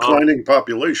 And a declining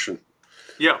population.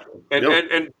 Yeah.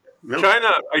 And Yep. China,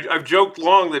 I've joked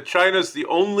long that China's the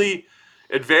only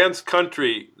advanced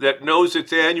country that knows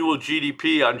its annual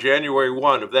GDP on January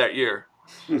 1 of that year.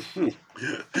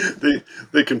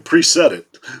 They can preset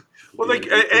it. Well,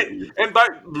 and by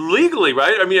legally,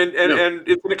 right? I mean, and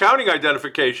it's an accounting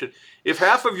identification. If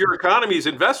half of your economy is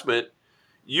investment,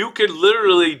 you can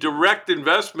literally direct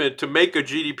investment to make a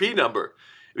GDP number.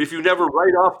 If you never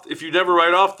write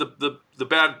off the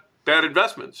bad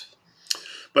investments.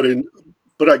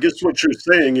 But I guess what you're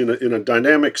saying in a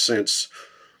dynamic sense,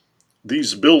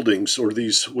 these buildings or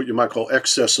these what you might call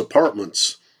excess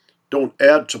apartments don't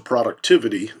add to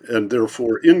productivity and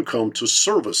therefore income to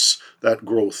service that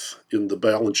growth in the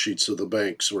balance sheets of the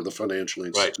banks or the financial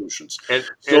institutions. Right.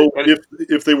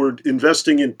 If they were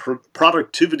investing in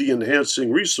productivity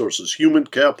enhancing resources, human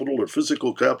capital or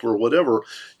physical capital or whatever,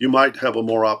 you might have a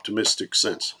more optimistic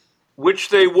sense. Which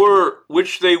they were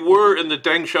in the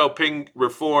Deng Xiaoping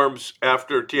reforms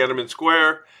after Tiananmen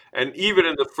Square, and even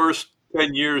in the first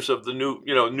 10 years of the new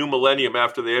millennium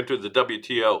after they entered the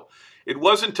WTO. It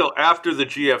wasn't until after the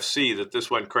GFC that this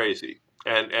went crazy,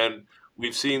 and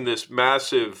we've seen this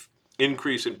massive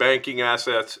increase in banking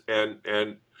assets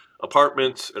and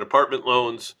apartments and apartment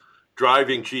loans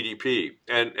driving GDP,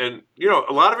 and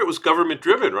a lot of it was government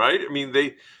driven, right? I mean,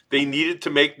 they needed to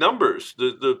make numbers.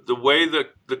 The way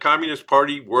that the Communist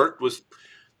Party worked was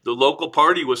the local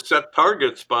party was set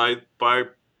targets by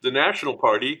the National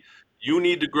Party. You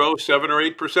need to grow 7 or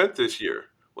 8% this year.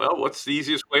 Well, what's the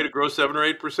easiest way to grow 7 or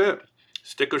 8%?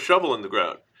 Stick a shovel in the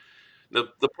ground.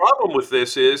 The problem with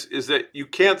this is that you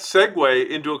can't segue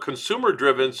into a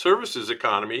consumer-driven services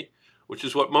economy, which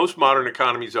is what most modern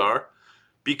economies are,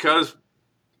 because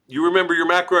you remember your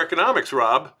macroeconomics,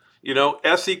 Rob.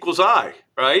 S equals I,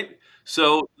 right?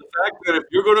 So the fact that if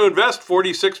you're going to invest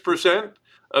 46%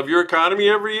 of your economy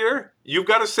every year, you've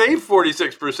got to save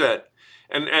 46%,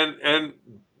 and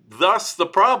thus the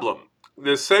problem.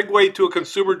 The segue to a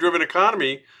consumer-driven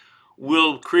economy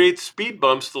will create speed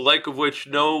bumps, the like of which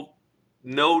no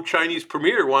Chinese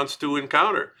premier wants to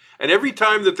encounter. And every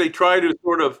time that they try to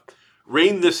sort of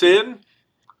rein this in,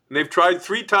 And they've tried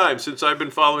 3 times since I've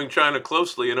been following China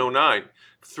closely in '09.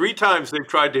 3 times they've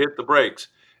tried to hit the brakes,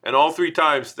 and all 3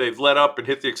 times they've let up and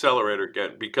hit the accelerator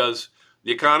again because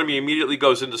the economy immediately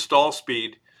goes into stall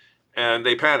speed and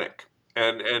they panic.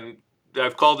 And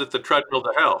I've called it the treadmill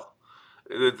to hell.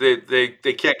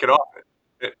 They can't get off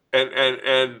it,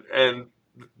 and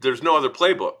there's no other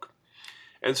playbook.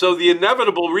 And so the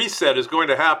inevitable reset is going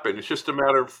to happen. It's just a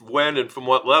matter of when and from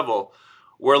what level.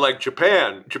 Where like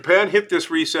Japan hit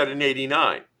this reset in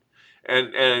 '89,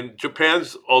 and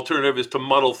Japan's alternative is to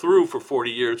muddle through for 40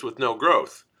 years with no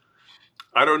growth.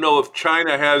 I don't know if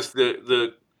China has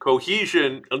the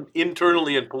cohesion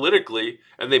internally and politically,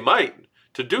 and they might,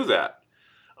 to do that.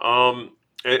 And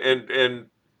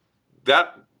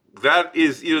that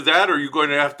is either that or you're going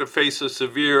to have to face a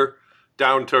severe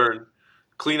downturn,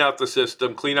 clean out the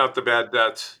system, clean out the bad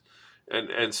debts,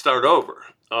 and start over.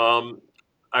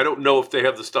 I don't know if they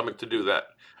have the stomach to do that,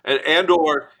 and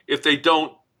or if they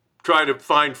don't try to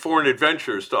find foreign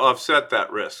adventures to offset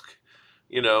that risk.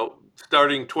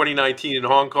 Starting 2019 in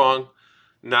Hong Kong,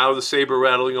 now the saber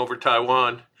rattling over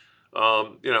Taiwan.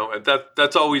 And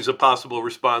that's always a possible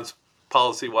response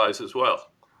policy-wise as well.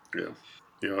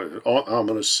 Yeah,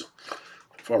 ominous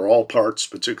for all parts,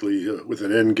 particularly with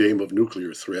an end game of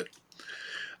nuclear threat.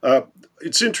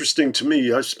 It's interesting to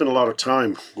me. I spent a lot of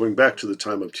time going back to the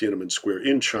time of Tiananmen Square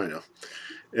in China.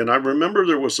 And I remember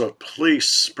there was a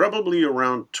place, probably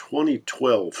around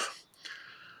 2012,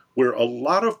 where a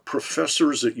lot of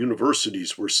professors at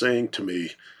universities were saying to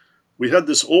me, we had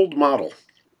this old model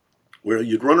where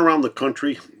you'd run around the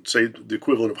country, say the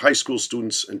equivalent of high school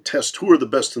students, and test who are the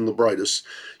best and the brightest.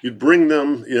 You'd bring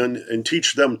them in and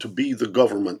teach them to be the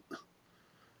government.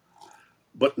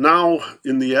 But now,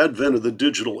 in the advent of the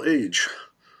digital age,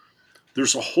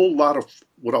 there's a whole lot of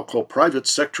what I'll call private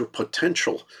sector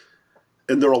potential.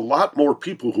 And there are a lot more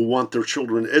people who want their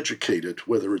children educated,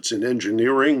 whether it's in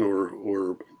engineering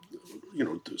or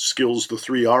skills, the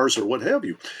 3 R's or what have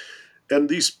you. And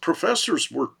these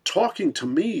professors were talking to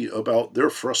me about their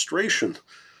frustration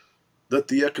that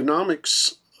the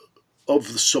economics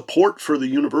of the support for the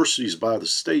universities by the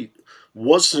state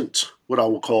wasn't what I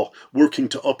will call working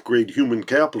to upgrade human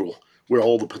capital where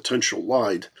all the potential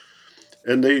lied.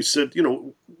 And they said,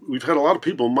 we've had a lot of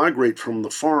people migrate from the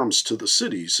farms to the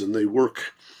cities, and they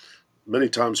work many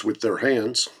times with their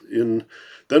hands. Then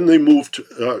they moved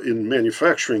in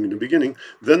manufacturing in the beginning.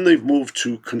 Then they've moved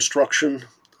to construction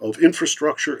of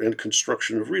infrastructure and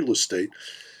construction of real estate.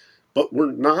 But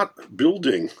we're not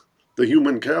building the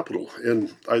human capital.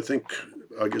 And I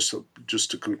guess just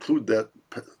to conclude that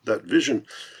vision,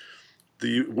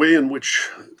 the way in which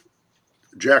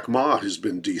Jack Ma has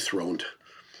been dethroned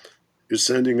is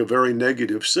sending a very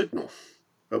negative signal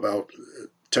about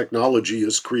technology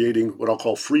is creating what I'll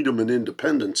call freedom and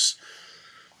independence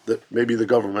that maybe the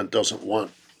government doesn't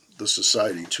want the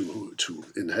society to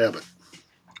inhabit.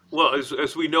 Well,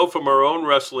 as we know from our own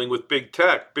wrestling with big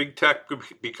tech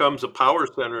becomes a power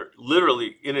center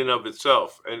literally in and of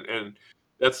itself. And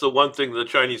that's the one thing the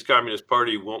Chinese Communist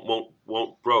Party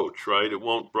won't broach, right? It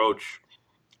won't broach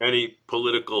any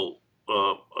political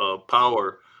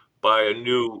power by a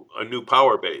new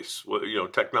power base.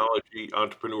 Technology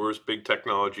entrepreneurs, big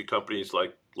technology companies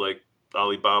like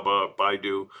Alibaba,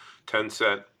 Baidu,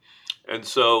 Tencent, and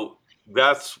so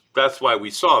that's why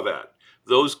we saw that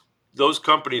those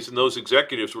companies and those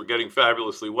executives were getting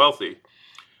fabulously wealthy,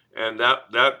 and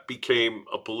that became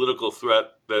a political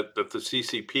threat that the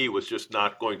CCP was just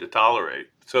not going to tolerate.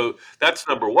 So that's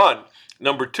number one.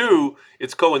 Number two,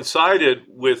 it's coincided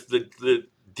with the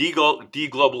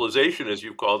deglobalization, as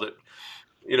you called it,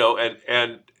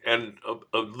 and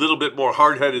a little bit more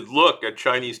hard-headed look at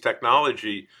Chinese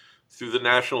technology through the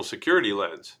national security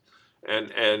lens,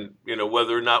 and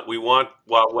whether or not we want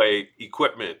Huawei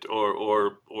equipment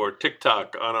or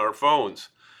TikTok on our phones,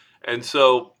 and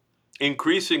so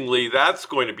increasingly that's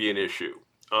going to be an issue,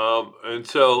 and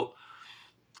so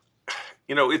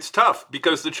it's tough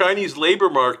because the Chinese labor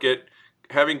market,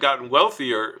 having gotten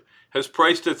wealthier, has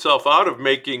priced itself out of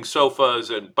making sofas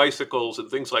and bicycles and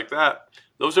things like that.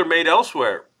 Those are made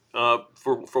elsewhere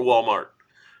for Walmart,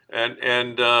 and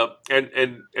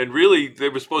really they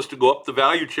were supposed to go up the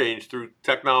value chain through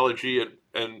technology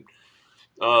and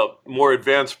more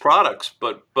advanced products.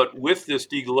 But with this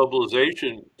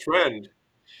deglobalization trend,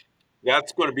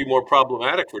 that's going to be more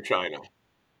problematic for China,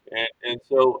 and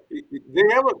so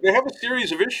they have a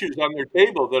series of issues on their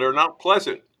table that are not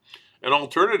pleasant, and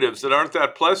alternatives that aren't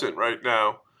that pleasant right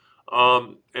now.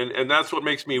 And that's what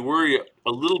makes me worry a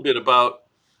little bit about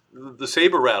the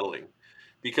saber rattling,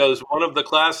 because one of the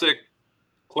classic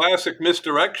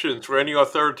misdirections for any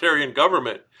authoritarian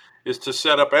government is to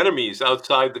set up enemies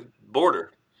outside the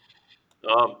border.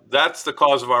 That's the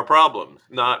cause of our problem,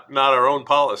 not our own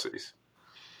policies.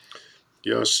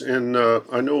 Yes, and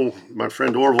I know my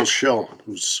friend Orville Schell,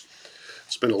 who's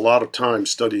spent a lot of time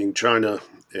studying China,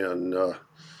 and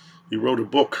he wrote a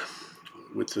book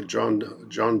with John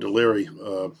Delaney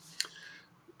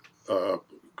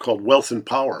called Wealth and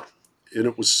Power. And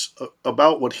it was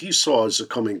about what he saw as a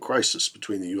coming crisis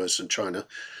between the U.S. and China,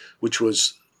 which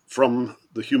was from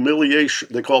the humiliation,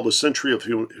 they call the century of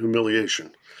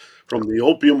humiliation, from the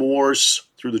Opium Wars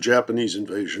through the Japanese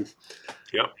invasion.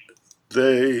 Yep.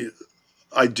 The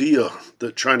idea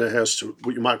that China has to,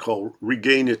 what you might call,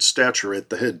 regain its stature at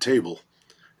the head table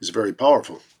is very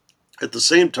powerful. At the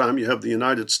same time, you have the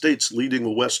United States leading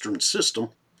a Western system,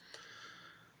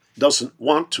 doesn't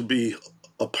want to be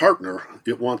a partner,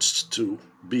 it wants to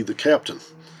be the captain.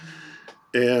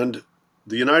 And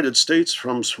the United States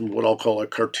comes from what I'll call a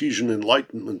Cartesian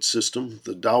Enlightenment system,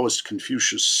 the Taoist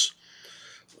Confucius,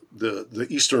 the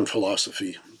Eastern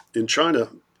philosophy. In China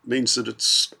means that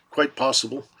it's quite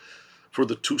possible for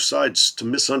the two sides to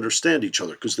misunderstand each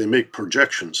other because they make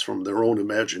projections from their own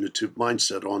imaginative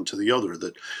mindset onto the other.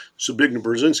 That Zbigniew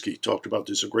Brzezinski talked about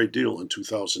this a great deal in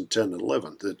 2010 and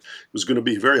 11, that it was going to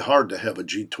be very hard to have a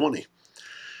G20.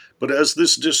 But as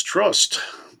this distrust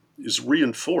is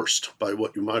reinforced by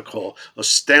what you might call a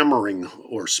stammering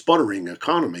or sputtering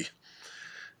economy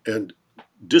and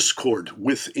discord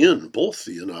within both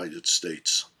the United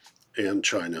States and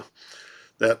China,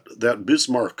 that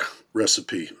Bismarck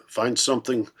recipe, find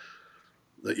something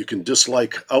that you can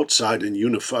dislike outside and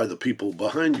unify the people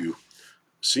behind you,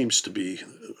 seems to be,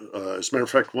 as a matter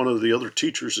of fact, one of the other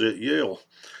teachers at Yale,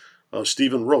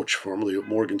 Stephen Roach, formerly at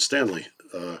Morgan Stanley,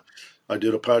 I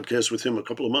did a podcast with him a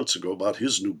couple of months ago about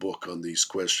his new book on these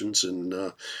questions, and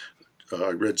I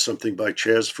read something by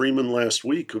Chaz Freeman last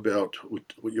week about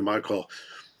what you might call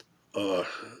a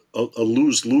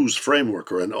lose-lose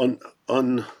framework, or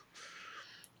an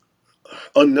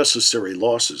unnecessary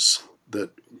losses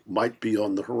that might be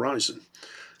on the horizon.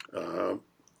 Well,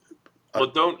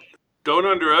 don't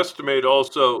underestimate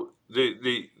also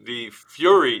the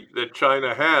fury that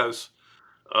China has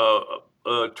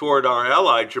toward our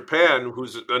ally Japan,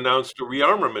 who's announced a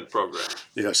rearmament program.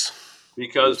 Yes.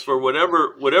 Because for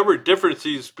whatever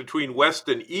differences between West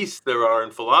and East there are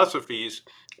in philosophies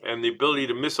and the ability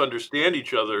to misunderstand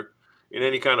each other in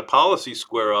any kind of policy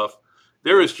square off,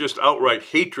 there is just outright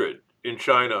hatred in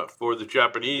China for the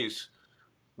Japanese,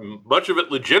 much of it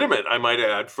legitimate, I might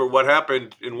add, for what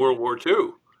happened in World War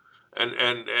II.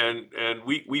 And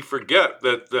we forget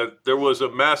that there was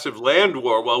a massive land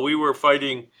war while we were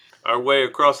fighting our way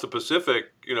across the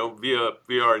Pacific, via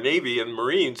our Navy and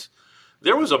Marines.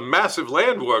 There was a massive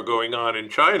land war going on in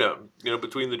China,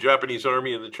 between the Japanese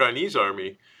army and the Chinese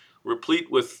army, replete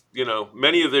with,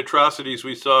 many of the atrocities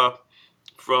we saw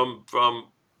from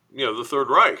the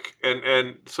Third Reich.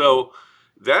 And so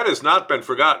that has not been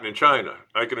forgotten in China,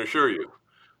 I can assure you.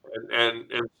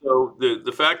 And so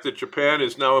the fact that Japan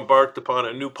has now embarked upon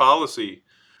a new policy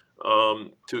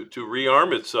to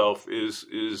rearm itself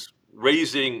is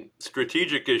raising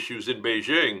strategic issues in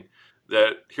Beijing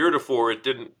that heretofore it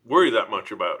didn't worry that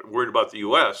much about. It worried about the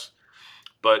U.S.,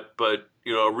 but a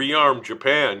rearmed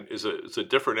Japan is a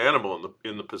different animal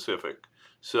in the Pacific.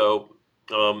 So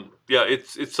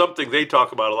it's something they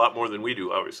talk about a lot more than we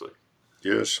do, obviously.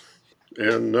 Yes,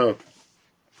 and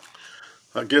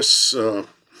I guess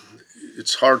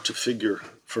it's hard to figure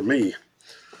for me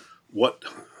what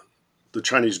the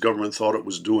Chinese government thought it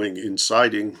was doing in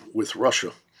siding with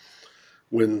Russia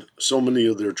when so many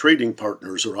of their trading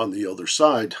partners are on the other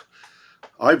side.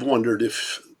 I've wondered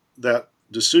if that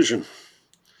decision,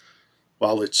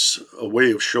 while it's a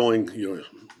way of showing,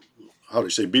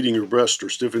 beating your breast or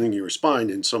stiffening your spine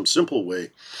in some simple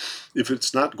way, if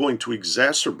it's not going to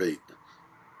exacerbate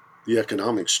the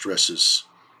economic stresses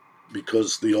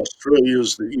because the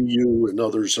Australias, the EU, and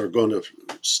others are going to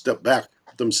step back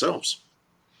themselves.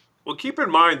 Well, keep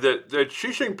in mind that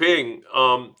Xi Jinping,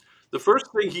 the first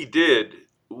thing he did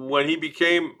when he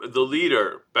became the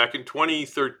leader back in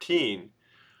 2013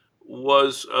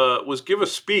 was give a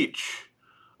speech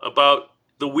about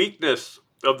the weakness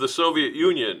of the Soviet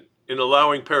Union in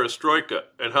allowing perestroika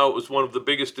and how it was one of the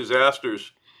biggest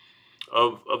disasters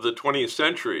of the 20th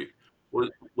century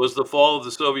was the fall of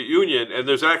the Soviet Union. And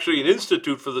there's actually an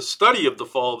institute for the study of the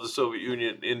fall of the Soviet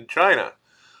Union in China.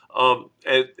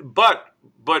 But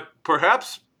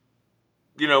perhaps,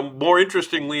 more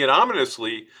interestingly and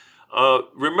ominously,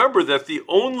 remember that the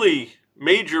only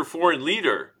major foreign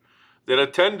leader that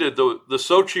attended the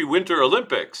Sochi Winter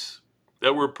Olympics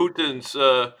that were Putin's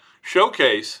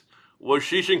showcase was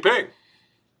Xi Jinping.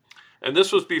 and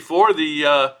this was before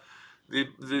the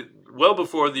well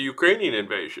before the Ukrainian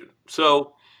invasion.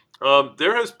 So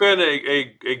there has been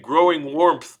a growing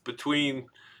warmth between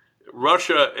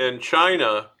Russia and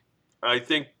China, I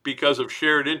think, because of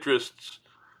shared interests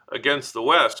against the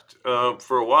West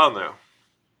for a while now.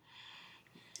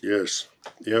 Yes,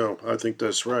 yeah, I think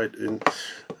that's right.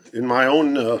 In my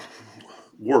own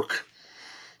work,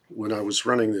 when I was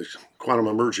running the Quantum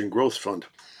Emerging Growth Fund,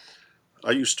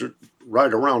 I used to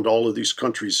ride around all of these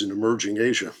countries in emerging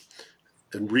Asia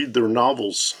and read their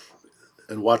novels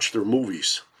and watch their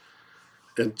movies.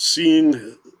 And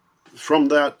seeing from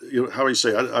that, how I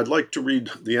say, I'd like to read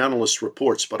the analyst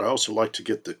reports, but I also like to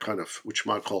get the kind of, which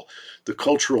you might call, the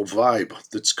cultural vibe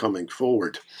that's coming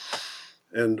forward.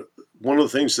 And one of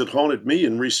the things that haunted me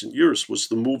in recent years was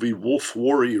the movie Wolf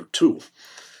Warrior 2,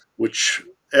 which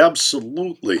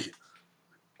absolutely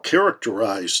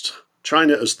characterized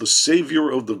China as the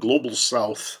savior of the global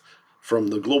South from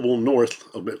the global North,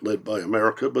 a bit led by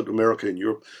America, but America and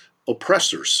Europe,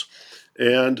 oppressors.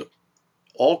 And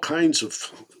all kinds of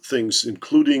things,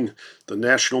 including the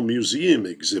National Museum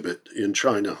exhibit in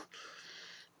China,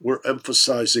 were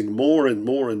emphasizing more and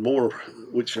more and more,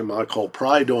 which I might call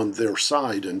pride on their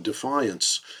side and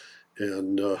defiance.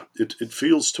 And it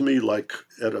feels to me like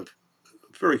at a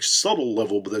very subtle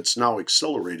level, but that's now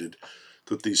accelerated,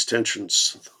 that these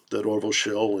tensions that Orville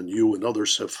Schell and you and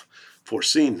others have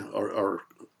foreseen are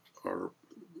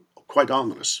quite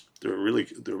ominous. They're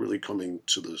really coming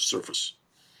to the surface.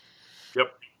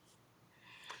 Yep.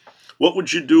 What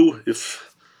would you do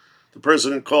if the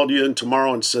president called you in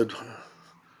tomorrow and said,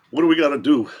 what do we got to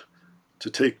do to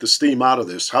take the steam out of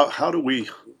this? How do we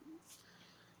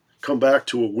come back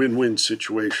to a win-win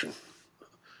situation?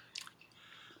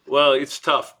 Well, it's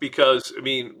tough because I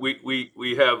mean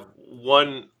we have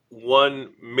one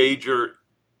major,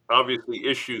 obviously,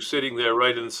 issue sitting there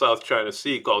right in the South China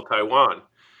Sea called Taiwan.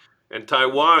 And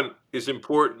Taiwan is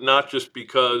important not just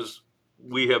because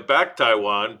we have backed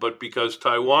Taiwan, but because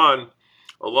Taiwan,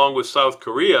 along with South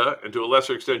Korea and to a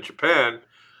lesser extent Japan,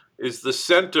 is the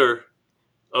center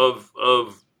of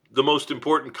the most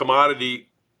important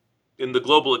commodity in the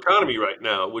global economy right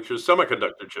now, which is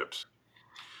semiconductor chips.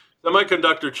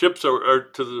 Semiconductor chips are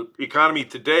to the economy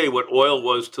today what oil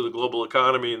was to the global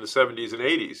economy in the 70s and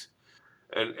 80s.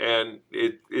 And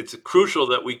it's crucial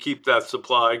that we keep that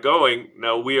supply going.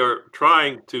 Now we are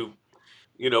trying to,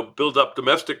 build up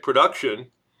domestic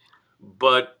production,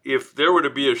 but if there were to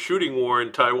be a shooting war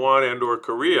in Taiwan and or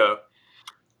Korea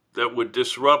that would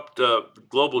disrupt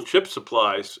global chip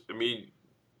supplies, I mean,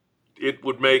 it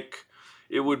would make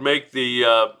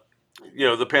the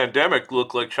the pandemic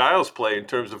look like child's play in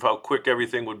terms of how quick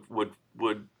everything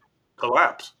would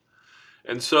collapse.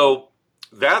 And so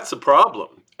that's a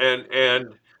problem. And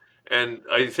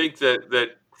I think that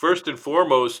first and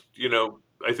foremost,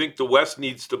 I think the West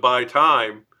needs to buy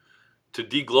time to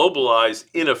deglobalize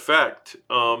in effect,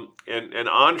 and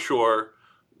onshore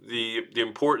the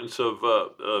importance of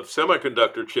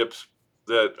semiconductor chips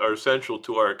that are essential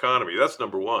to our economy. That's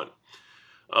number one.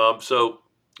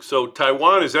 So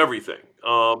Taiwan is everything,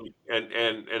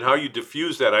 and how you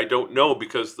diffuse that, I don't know,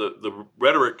 because the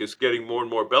rhetoric is getting more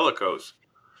and more bellicose.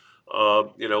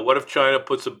 What if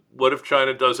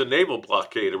China does a naval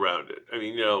blockade around it? I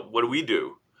mean, what do we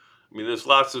do? I mean, there's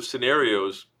lots of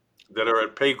scenarios that are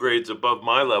at pay grades above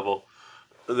my level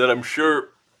that I'm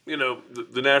sure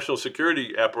the national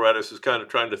security apparatus is kind of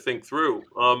trying to think through.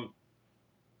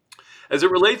 As it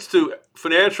relates to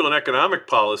financial and economic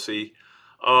policy,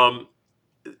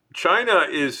 China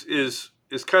is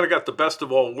kind of got the best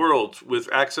of all worlds with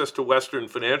access to Western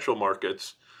financial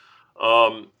markets,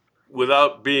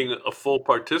 without being a full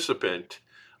participant.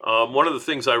 One of the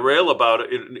things I rail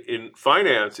about in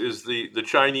finance is the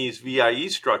Chinese VIE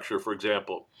structure, for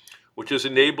example, which has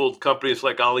enabled companies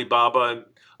like Alibaba and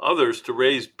others to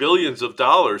raise billions of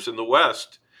dollars in the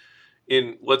West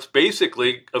in what's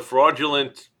basically a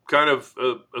fraudulent kind of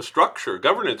a structure,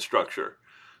 governance structure.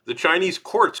 The Chinese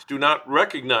courts do not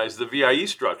recognize the VIE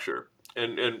structure.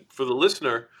 And for the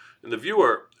listener and the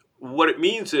viewer, what it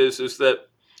means is that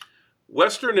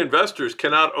Western investors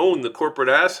cannot own the corporate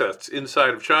assets inside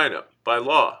of China by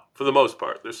law, for the most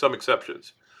part. There's some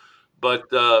exceptions.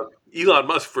 But Elon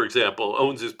Musk, for example,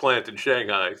 owns his plant in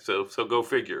Shanghai, so go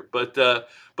figure. But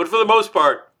for the most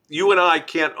part, you and I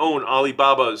can't own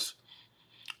Alibaba's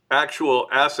actual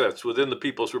assets within the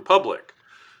People's Republic.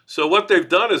 So what they've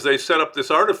done is they set up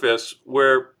this artifice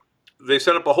where they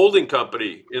set up a holding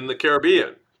company in the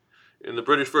Caribbean, in the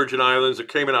British Virgin Islands or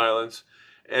Cayman Islands,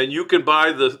 and you can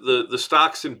buy the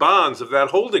stocks and bonds of that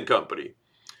holding company.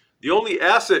 The only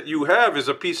asset you have is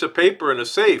a piece of paper in a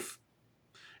safe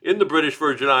in the British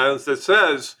Virgin Islands that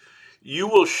says you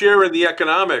will share in the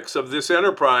economics of this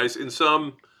enterprise in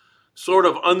some sort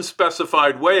of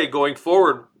unspecified way going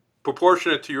forward,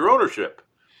 proportionate to your ownership.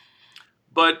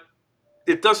 But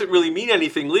it doesn't really mean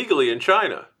anything legally in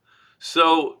China.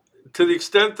 So, to the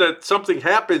extent that something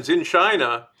happens in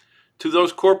China to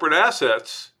those corporate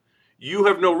assets, you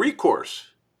have no recourse.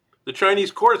 The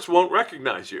Chinese courts won't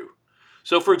recognize you.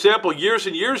 So, for example, years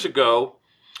and years ago,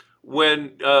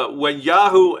 when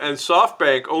Yahoo and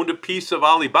SoftBank owned a piece of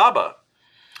Alibaba,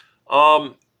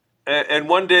 and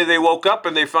one day they woke up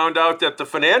and they found out that the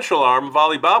financial arm of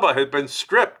Alibaba had been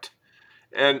stripped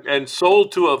and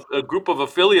sold to a group of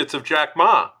affiliates of Jack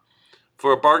Ma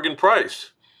for a bargain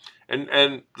price.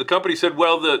 And the company said,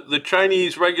 well, the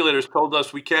Chinese regulators told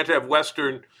us we can't have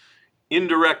Western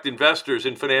indirect investors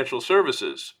in financial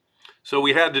services. So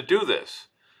we had to do this.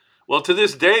 Well, to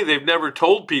this day, they've never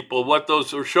told people what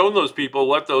those, or shown those people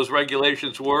what those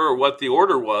regulations were or what the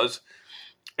order was.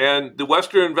 And the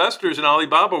Western investors in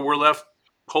Alibaba were left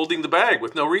holding the bag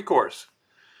with no recourse.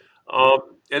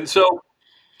 And so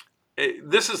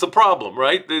this is the problem,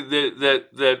 right?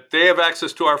 That they have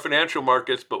access to our financial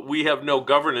markets, but we have no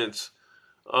governance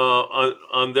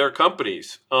on their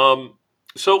companies.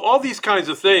 So all these kinds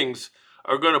of things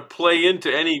are going to play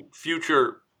into any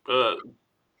future,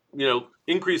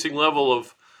 increasing level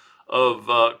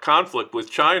of conflict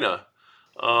with China.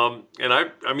 And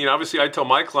I mean, obviously, I tell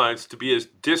my clients to be as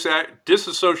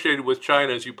disassociated with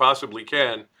China as you possibly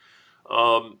can.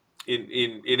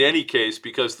 In any case,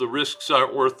 because the risks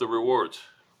aren't worth the rewards.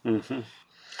 Mm-hmm.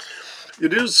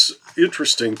 It is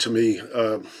interesting to me.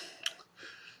 I'm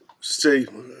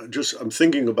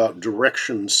thinking about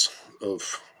directions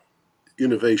of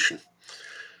innovation.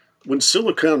 When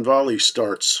Silicon Valley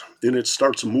starts, and it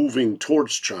starts moving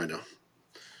towards China,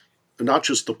 not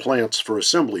just the plants for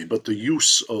assembly, but the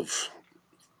use of,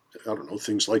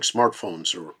 things like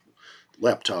smartphones or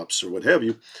laptops or what have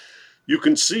you, you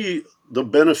can see the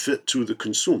benefit to the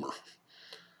consumer.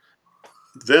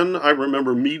 Then I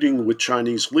remember meeting with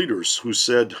Chinese leaders who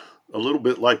said, a little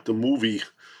bit like the movie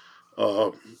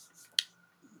that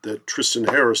Tristan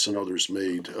Harris and others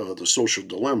made, The Social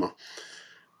Dilemma,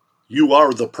 you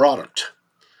are the product.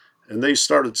 And they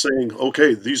started saying,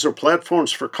 okay, these are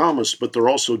platforms for commerce, but they're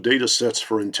also data sets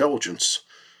for intelligence.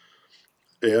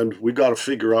 And we got to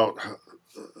figure out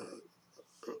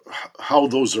how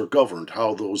those are governed,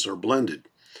 how those are blended.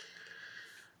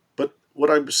 But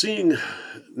what I'm seeing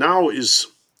now is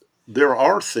there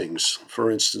are things,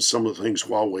 for instance, some of the things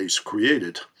Huawei's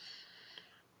created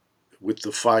with the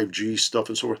 5G stuff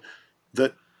and so forth,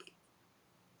 that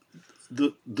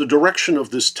the direction of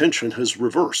this tension has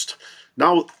reversed.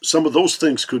 Now, some of those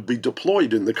things could be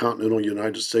deployed in the continental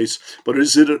United States, but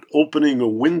is it opening a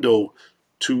window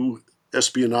to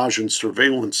espionage and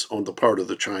surveillance on the part of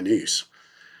the Chinese?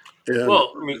 And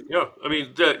Well,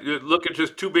 look at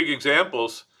just two big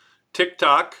examples.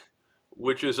 TikTok,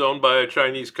 which is owned by a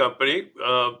Chinese company,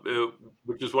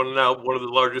 which is one of the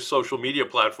largest social media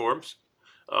platforms.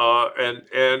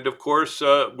 And of course,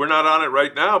 we're not on it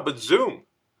right now, but Zoom.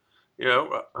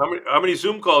 How many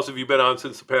Zoom calls have you been on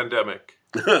since the pandemic?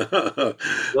 I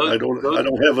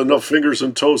don't have enough fingers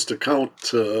and toes to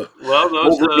count over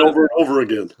and over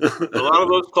again. A lot of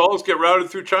those calls get routed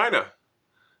through China,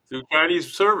 through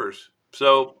Chinese servers.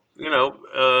 So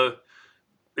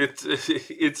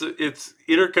it's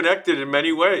interconnected in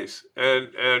many ways,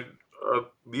 and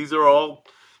these are all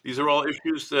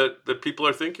issues that people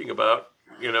are thinking about.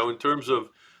 In terms of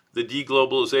the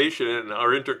deglobalization and our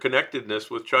interconnectedness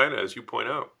with China, as you point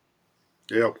out.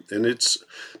 Yeah,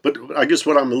 but I guess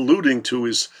what I'm alluding to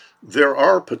is there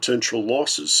are potential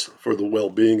losses for the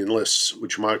well-being unless,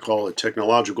 which you might call a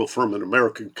technological firm in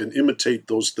America, can imitate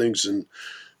those things and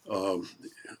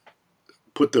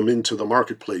put them into the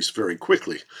marketplace very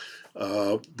quickly.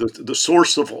 The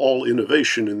source of all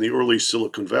innovation in the early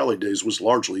Silicon Valley days was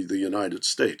largely the United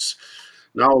States.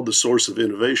 Now the source of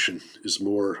innovation is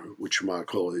more, which you might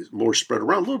call it, more spread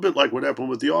around, a little bit like what happened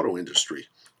with the auto industry,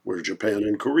 where Japan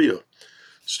and Korea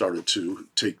started to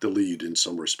take the lead in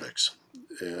some respects.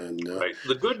 And right.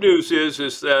 The good news is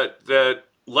that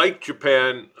like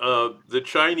Japan, the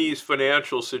Chinese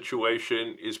financial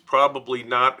situation is probably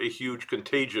not a huge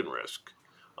contagion risk,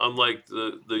 unlike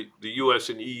the U.S.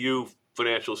 and EU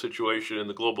financial situation in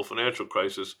the global financial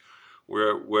crisis,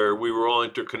 where we were all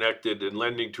interconnected and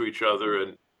lending to each other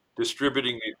and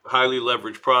distributing highly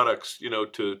leveraged products,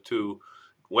 to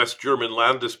West German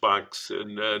Landesbanks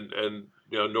and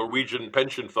Norwegian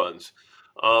pension funds.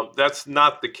 That's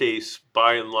not the case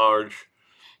by and large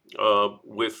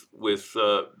with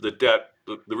the debt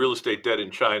the real estate debt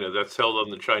in China, that's held on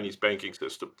the Chinese banking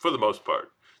system for the most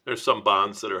part. There's some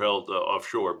bonds that are held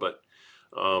offshore, but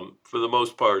for the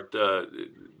most part,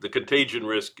 the contagion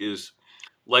risk is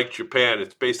like Japan.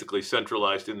 It's basically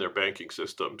centralized in their banking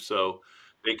system, so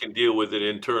they can deal with it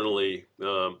internally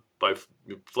by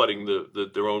flooding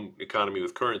their own economy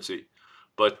with currency.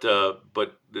 But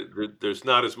there's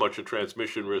not as much a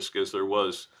transmission risk as there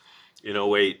was in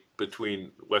 '08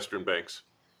 between Western banks.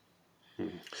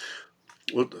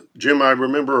 Well, Jim, I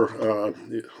remember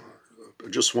I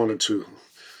just wanted to,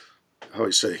 how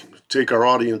I say, take our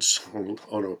audience on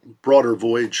a broader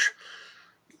voyage.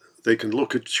 They can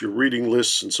look at your reading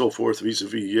lists and so forth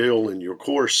vis-a-vis Yale and your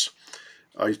course.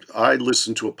 I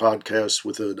listened to a podcast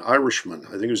with an Irishman.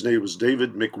 I think his name was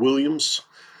David McWilliams,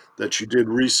 that you did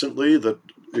recently that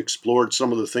explored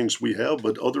some of the things we have,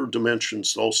 but other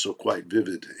dimensions also quite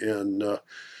vivid. And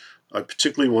I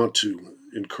particularly want to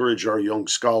encourage our young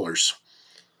scholars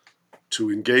to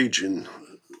engage in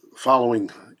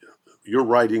following your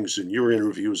writings and your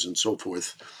interviews and so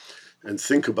forth, and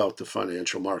think about the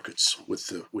financial markets with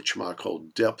the, which I call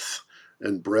depth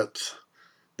and breadth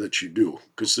that you do,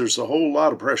 because there's a whole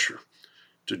lot of pressure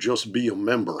to just be a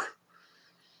member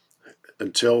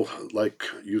until, like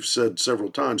you've said several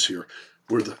times here,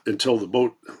 until the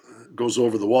boat goes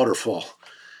over the waterfall,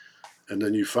 and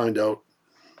then you find out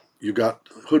you got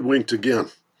hoodwinked again.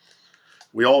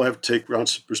 We all have to take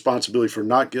responsibility for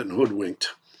not getting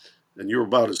hoodwinked, and you're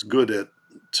about as good at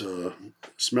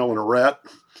smelling a rat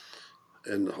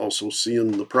and also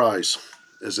seeing the prize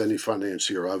as any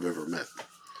financier I've ever met.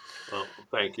 Well,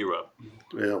 thank you, Rob.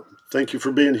 Yeah, thank you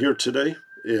for being here today,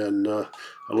 and I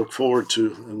look forward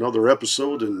to another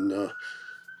episode and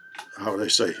how would I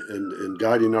say, in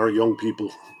guiding our young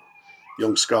people,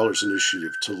 Young Scholars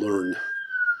Initiative, to learn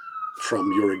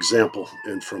from your example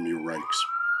and from your writings.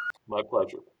 My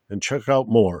pleasure. And check out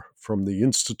more from the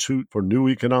Institute for New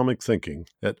Economic Thinking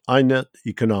at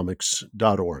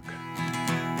ineteconomics.org.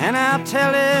 And I'll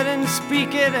tell it and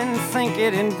speak it and think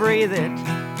it and breathe it,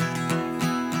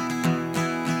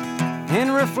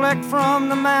 and reflect from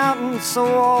the mountains so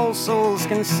all souls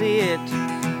can see it.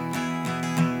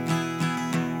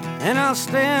 And I'll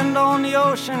stand on the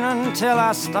ocean until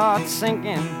I start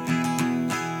sinking,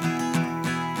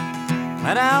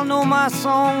 but I'll know my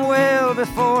song well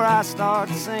before I start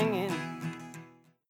singing.